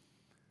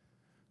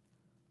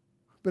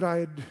 But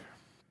I've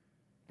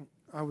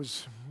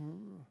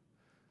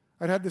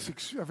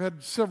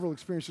had several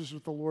experiences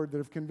with the Lord that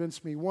have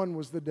convinced me. One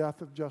was the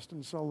death of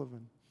Justin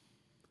Sullivan,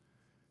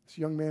 this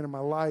young man in my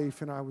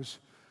life, and I was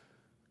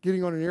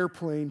getting on an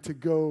airplane to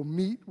go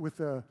meet with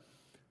a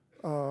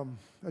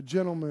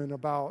gentleman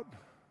about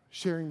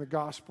sharing the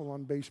gospel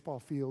on baseball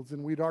fields,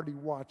 and we'd already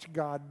watched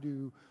God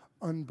do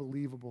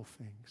unbelievable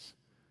things.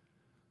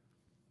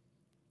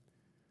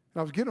 And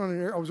I was getting on an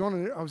air. I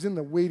was in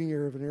the waiting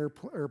area of an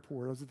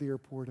airport. I was at the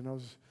airport, and I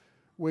was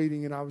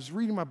waiting, and I was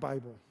reading my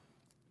Bible.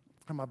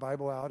 I had my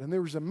Bible out, and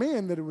there was a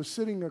man that was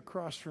sitting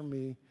across from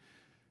me,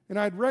 and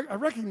I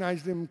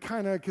recognized him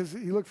kind of because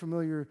he looked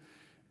familiar.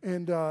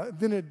 And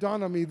then it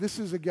dawned on me, this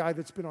is a guy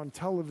that's been on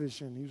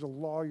television. He was a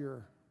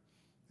lawyer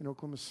in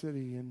Oklahoma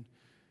City, and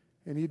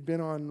he'd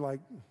been on like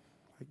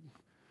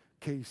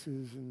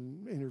cases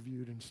and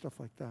interviewed and stuff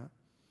like that. And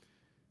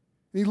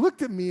he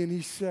looked at me and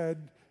he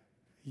said,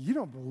 "You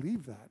don't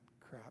believe that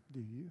crap, do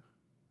you?"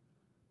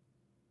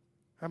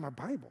 I have my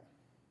Bible.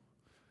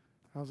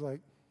 I was like,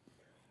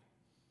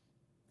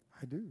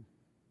 I do.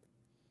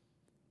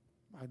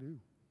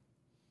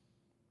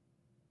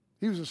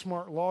 He was a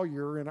smart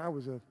lawyer and I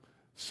was a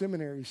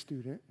seminary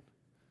student.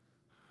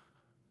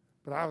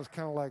 But I was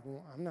kind of like,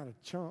 well, I'm not a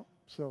chump,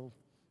 so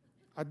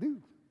I do.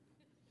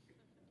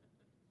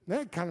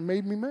 That kind of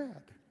made me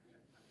mad.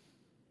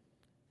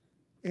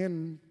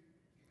 And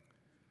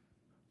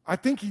I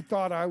think he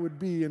thought I would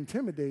be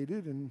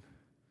intimidated, and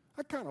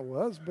I kind of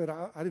was, but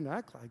I didn't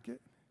act like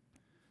it.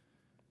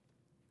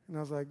 And I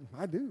was like,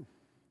 I do.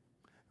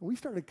 And we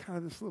started kind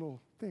of this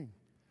little thing.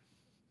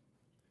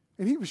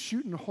 And he was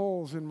shooting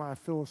holes in my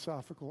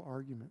philosophical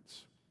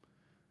arguments.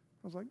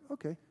 I was like,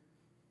 okay.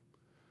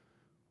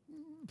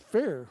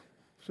 Fair.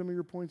 Some of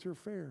your points are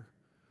fair.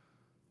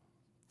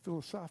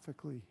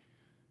 Philosophically.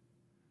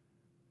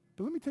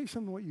 But let me tell you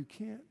something what you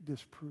can't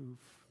disprove.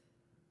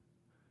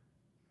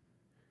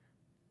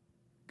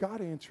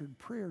 God answered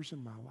prayers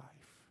in my life.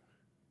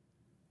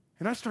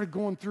 And I started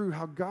going through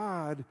how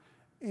God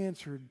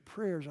answered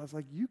prayers. I was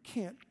like, you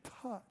can't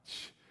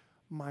touch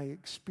my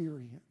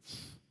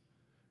experience.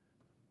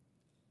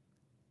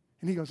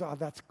 And he goes, oh,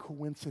 that's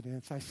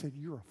coincidence. I said,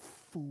 you're a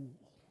fool.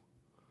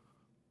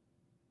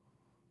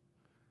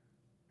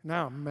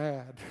 Now I'm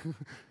mad.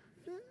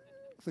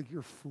 It's like,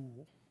 you're a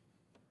fool.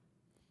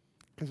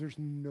 Because there's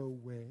no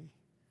way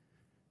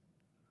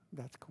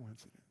that's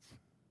coincidence.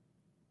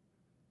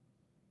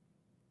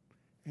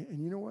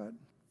 And you know what?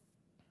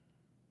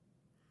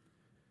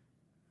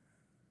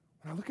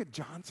 When I look at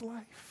John's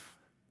life,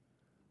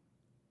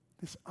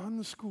 this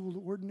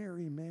unschooled,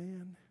 ordinary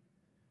man,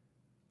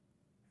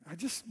 I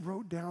just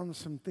wrote down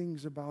some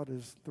things about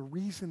the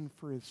reason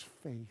for his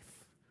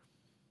faith.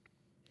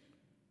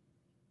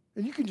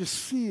 And you can just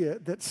see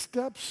it, that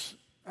steps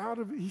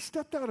he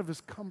stepped out of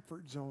his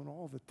comfort zone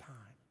all the time.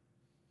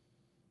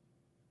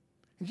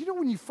 And you know,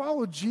 when you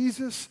follow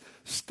Jesus,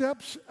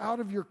 steps out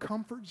of your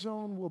comfort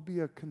zone will be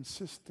a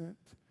consistent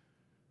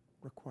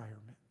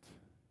requirement.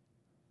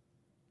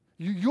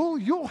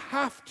 You'll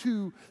have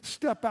to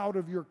step out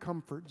of your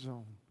comfort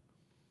zone.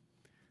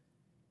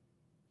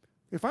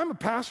 If I'm a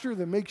pastor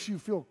that makes you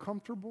feel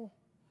comfortable,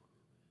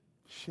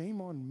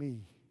 shame on me.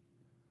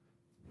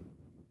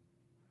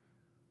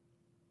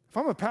 If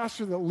I'm a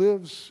pastor that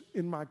lives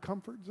in my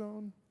comfort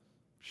zone,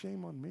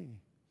 shame on me.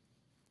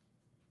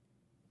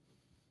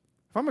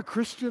 If I'm a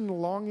Christian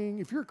longing,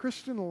 if you're a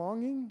Christian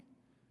longing,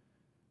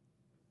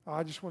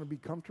 I just want to be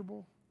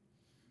comfortable,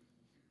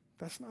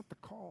 that's not the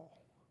call.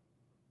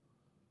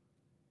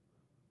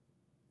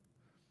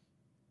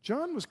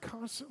 John was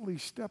constantly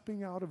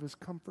stepping out of his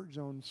comfort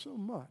zone so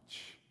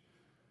much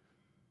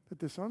that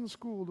this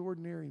unschooled,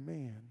 ordinary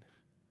man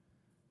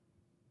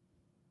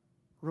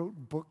wrote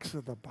books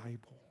of the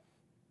Bible.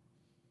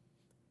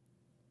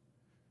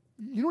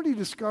 You know what he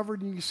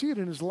discovered, and you see it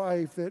in his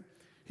life, that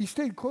he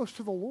stayed close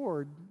to the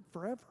Lord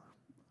forever.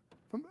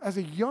 As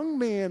a young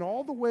man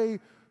all the way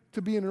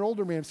to being an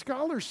older man.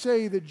 Scholars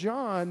say that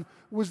John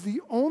was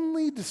the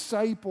only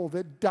disciple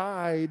that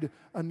died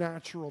a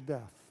natural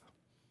death.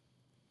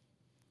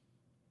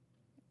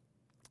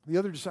 The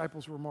other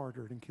disciples were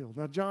martyred and killed.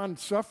 Now, John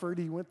suffered.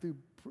 He went through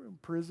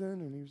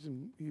prison,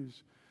 and he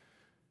was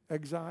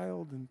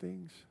exiled and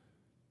things.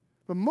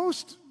 But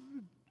most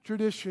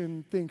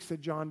tradition thinks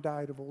that John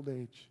died of old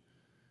age,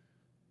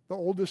 the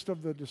oldest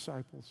of the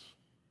disciples.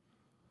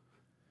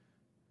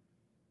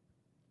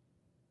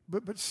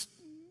 But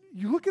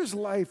you look at his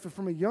life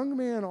from a young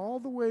man all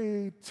the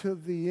way to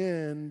the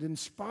end, in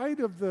spite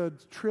of the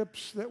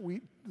trips that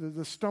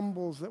the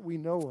stumbles that we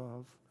know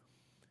of,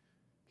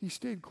 he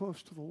stayed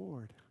close to the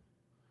Lord.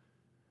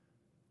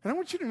 And I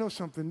want you to know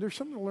something. There's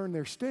something to learn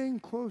there. Staying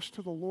close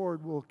to the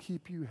Lord will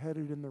keep you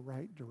headed in the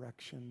right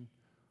direction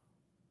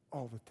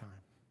all the time.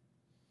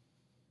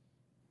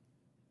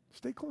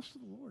 Stay close to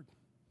the Lord.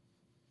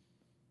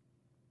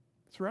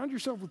 Surround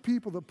yourself with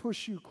people that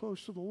push you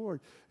close to the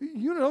Lord.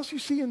 You know what else you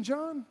see in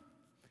John?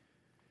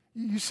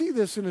 You see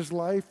this in his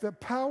life, that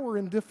power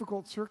in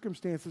difficult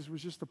circumstances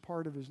was just a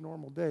part of his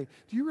normal day.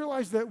 Do you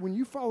realize that when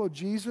you follow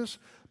Jesus,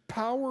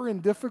 power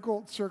in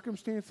difficult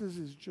circumstances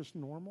is just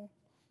normal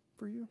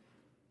for you?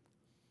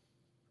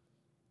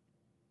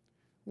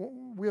 Well,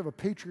 we have a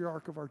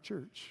patriarch of our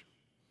church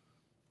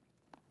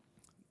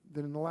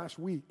that in the last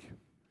week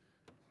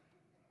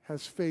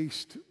has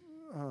faced,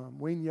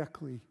 Wayne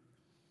Yeckley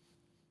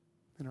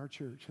in our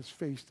church has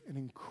faced an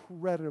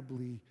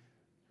incredibly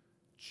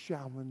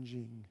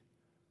challenging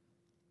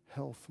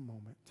health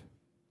moment.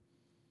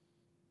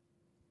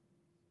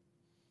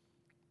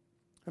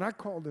 And I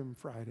called him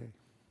Friday.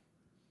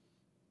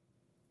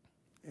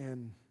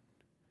 And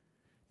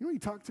you know what he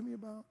talked to me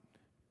about?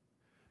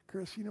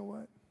 Chris, you know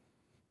what?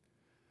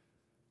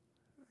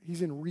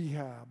 He's in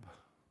rehab,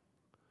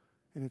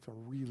 and it's a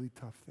really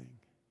tough thing.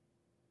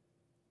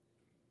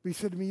 But he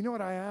said to me, you know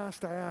what I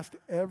asked? I asked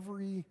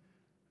every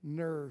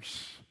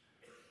nurse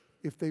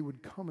if they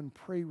would come and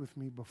pray with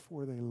me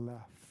before they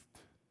left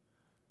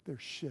their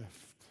shift.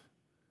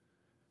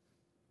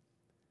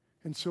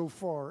 And so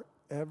far,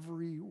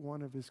 every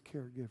one of his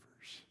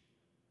caregivers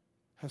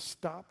has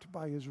stopped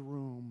by his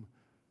room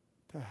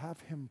to have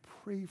him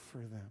pray for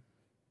them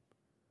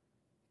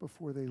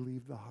before they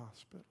leave the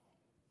hospital.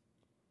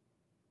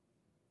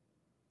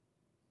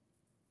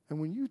 And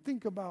when you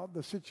think about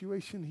the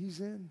situation he's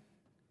in,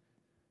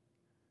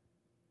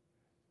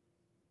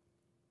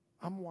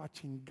 I'm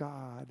watching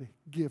God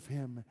give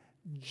him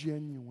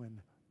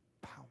genuine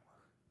power.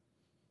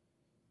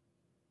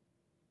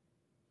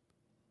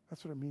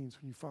 That's what it means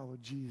when you follow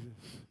Jesus.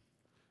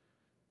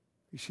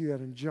 You see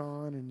that in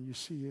John, and you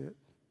see it.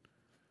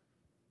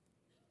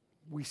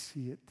 We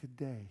see it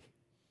today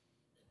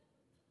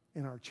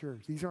in our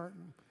church. These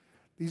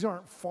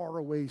aren't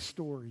faraway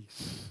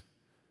stories.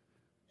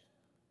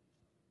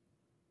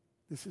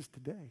 This is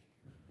today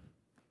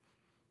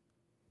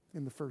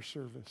in the first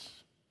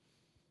service.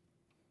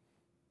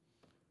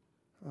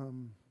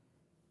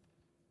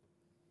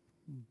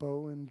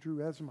 Bo and Drew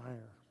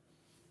Esmeyer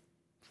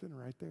sitting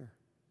right there.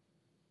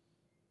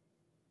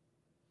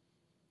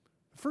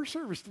 The first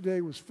service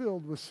today was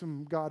filled with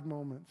some God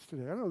moments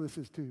today. I know this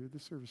is too.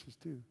 This service is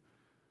too.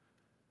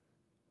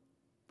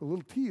 The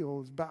little Teal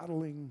is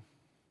battling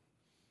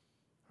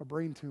a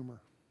brain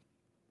tumor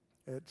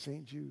at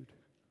St. Jude.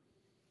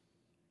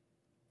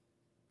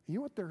 And you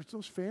know what? There's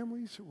those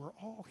families who are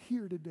all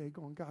here today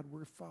going, God,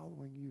 we're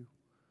following you.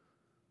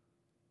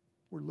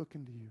 We're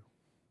looking to you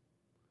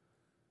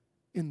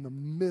in the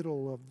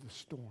middle of the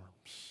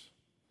storms.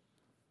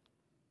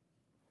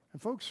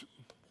 And folks,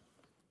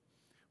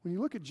 when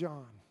you look at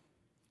John,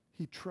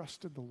 he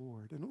trusted the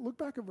Lord. And look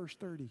back at verse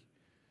 30.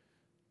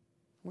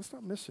 Let's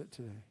not miss it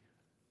today.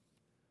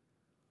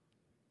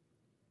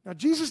 Now,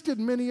 Jesus did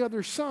many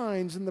other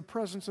signs in the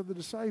presence of the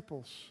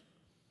disciples,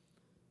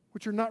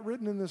 which are not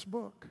written in this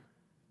book.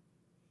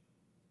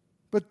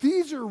 But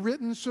these are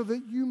written so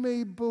that you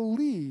may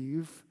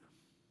believe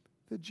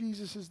that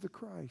Jesus is the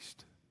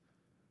Christ,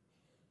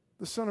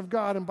 the Son of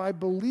God, and by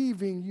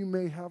believing you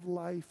may have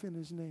life in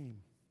his name.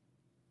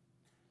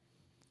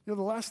 You know,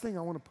 the last thing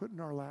I want to put in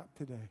our lap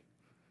today,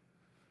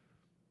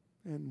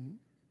 and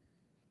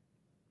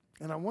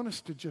I want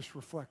us to just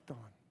reflect on.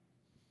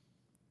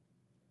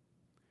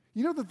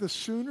 You know that the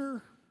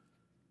sooner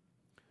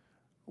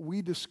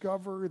we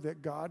discover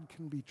that God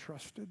can be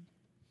trusted,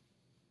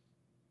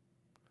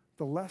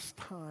 the less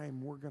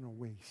time we're going to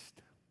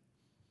waste.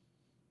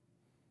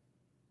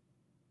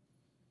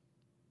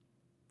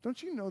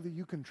 Don't you know that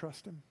you can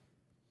trust him?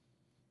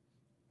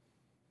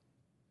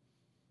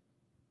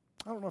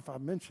 I don't know if I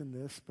mentioned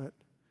this, but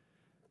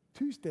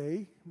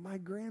Tuesday, my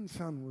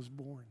grandson was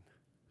born.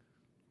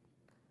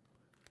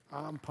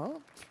 I'm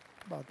pumped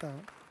about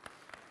that.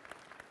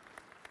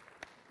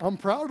 I'm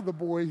proud of the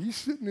boy. He's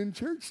sitting in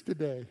church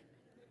today.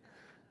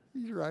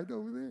 He's right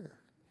over there.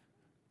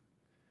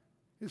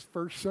 His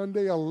first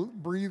Sunday, I'll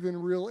breathe in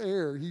real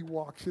air. He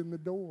walks in the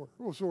door.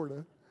 Well, sort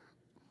of.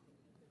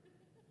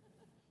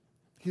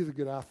 He's a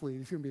good athlete.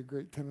 He's going to be a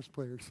great tennis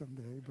player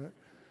someday. But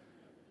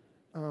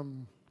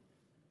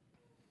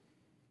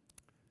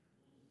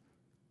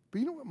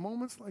you know what?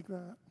 Moments like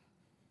that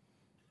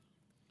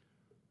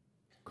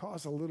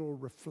cause a little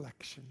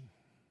reflection.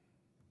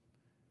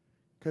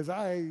 Because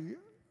I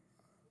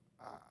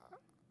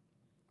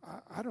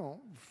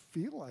don't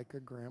feel like a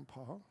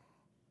grandpa.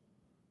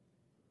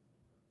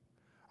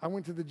 I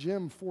went to the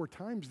gym 4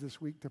 times this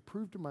week to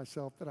prove to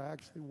myself that I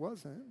actually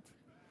wasn't.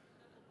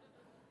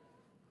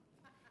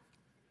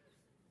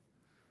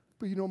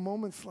 But you know,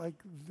 moments like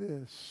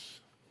this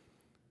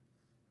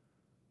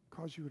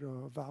cause you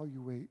to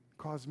evaluate,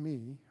 cause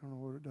me, I don't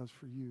know what it does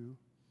for you,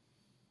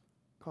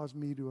 cause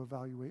me to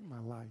evaluate my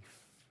life.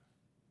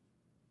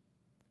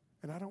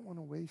 And I don't want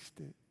to waste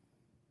it.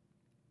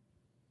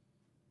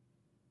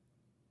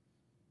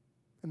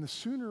 And the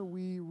sooner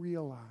we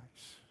realize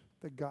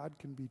that God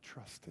can be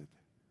trusted,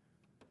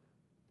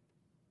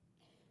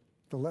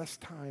 the less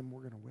time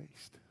we're going to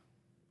waste.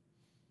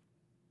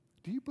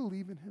 Do you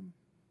believe in him?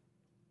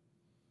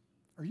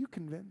 Are you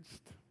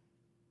convinced?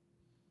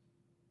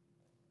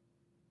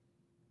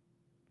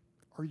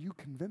 Are you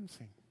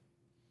convincing?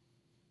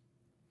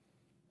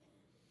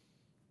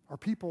 Are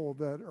people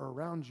that are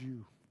around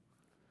you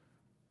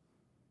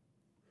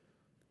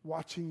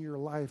watching your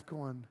life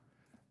going,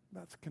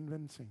 that's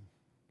convincing?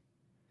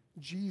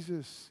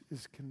 Jesus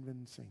is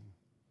convincing.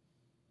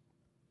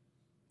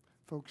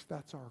 Folks,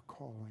 that's our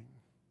calling.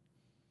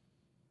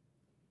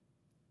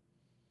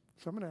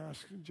 So I'm going to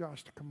ask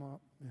Josh to come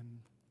up, and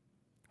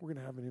we're going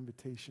to have an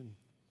invitation.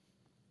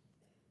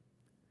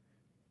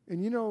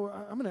 And you know,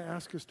 I'm going to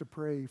ask us to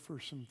pray for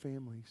some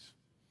families.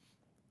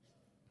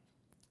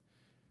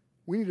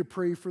 We need to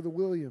pray for the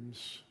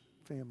Williams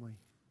family,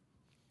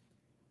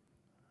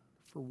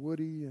 for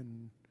Woody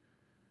and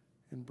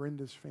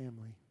Brenda's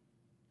family.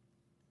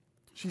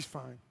 She's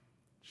fine.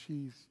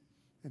 She's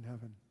in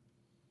heaven.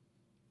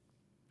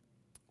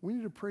 We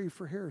need to pray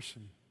for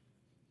Harrison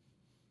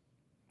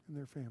and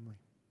their family.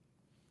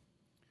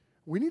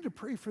 We need to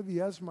pray for the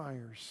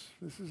Esmeyers.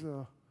 This is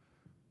a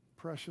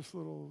precious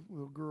little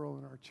girl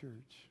in our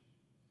church.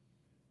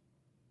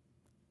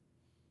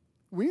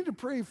 We need to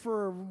pray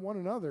for one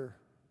another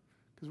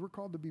because we're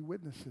called to be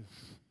witnesses.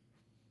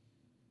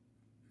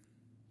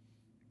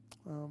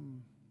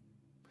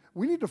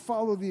 We need to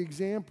follow the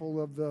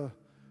example of the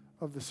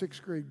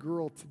 6th grade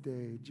girl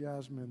today,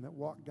 Jasmine, that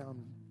walked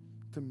down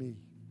to me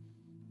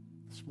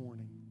this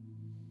morning.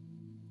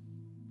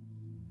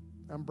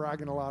 I'm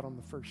bragging a lot on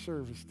the first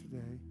service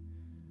today.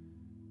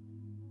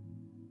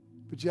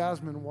 But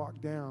Jasmine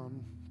walked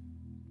down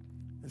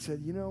and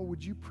said, you know,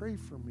 would you pray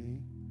for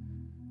me?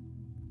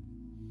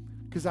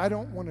 Because I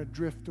don't want to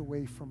drift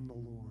away from the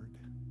Lord.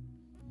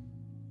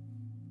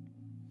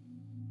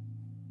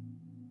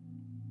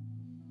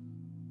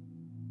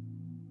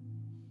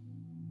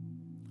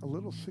 A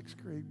little 6th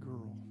grade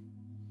girl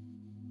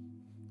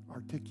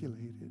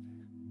articulated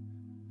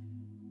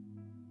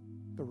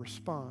the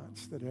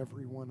response that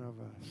every one of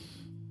us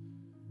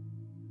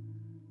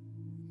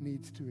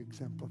needs to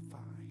exemplify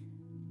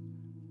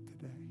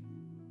today.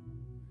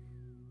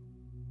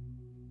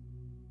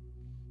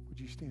 Would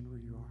you stand where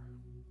you are?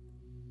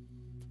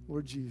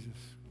 Lord Jesus,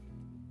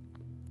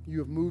 you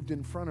have moved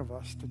in front of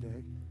us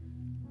today.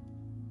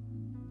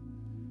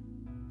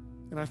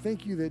 And I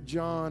thank you that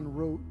John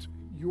wrote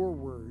your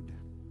word.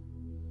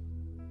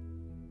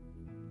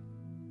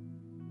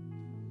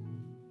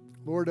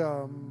 Lord,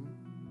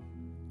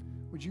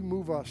 would you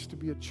move us to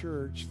be a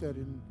church that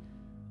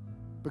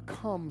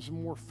becomes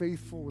more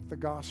faithful with the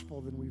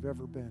gospel than we've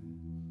ever been.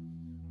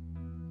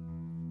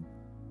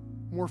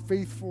 More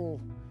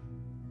faithful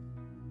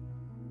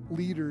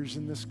leaders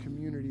in this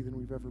community than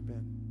we've ever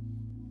been.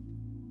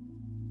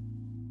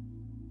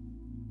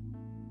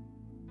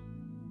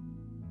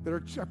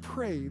 I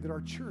pray that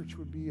our church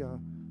would be a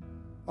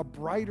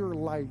brighter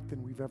light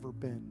than we've ever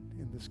been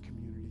in this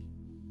community.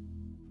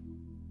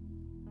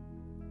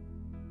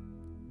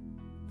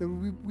 that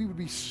we would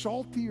be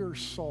saltier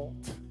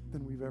salt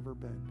than we've ever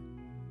been.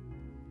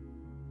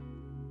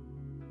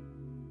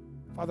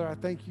 Father, I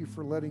thank you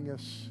for letting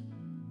us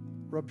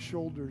rub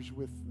shoulders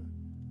with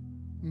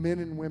men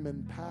and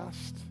women,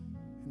 past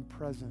and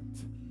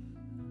present,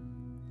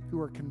 who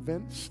are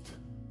convinced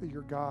that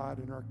you're God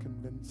and are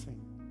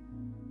convincing.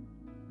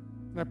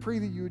 And I pray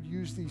that you would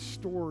use these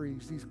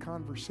stories, these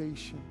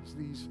conversations,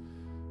 these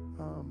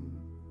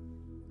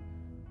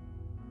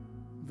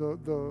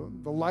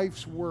the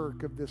life's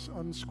work of this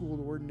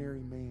unschooled,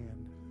 ordinary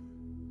man.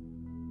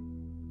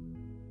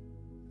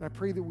 And I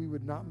pray that we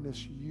would not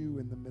miss you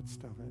in the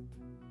midst of it.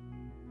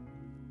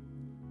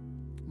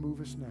 Move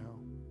us now.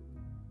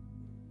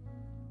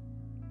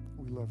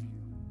 We love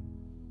you.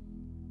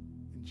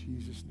 In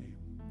Jesus' name,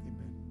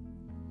 amen.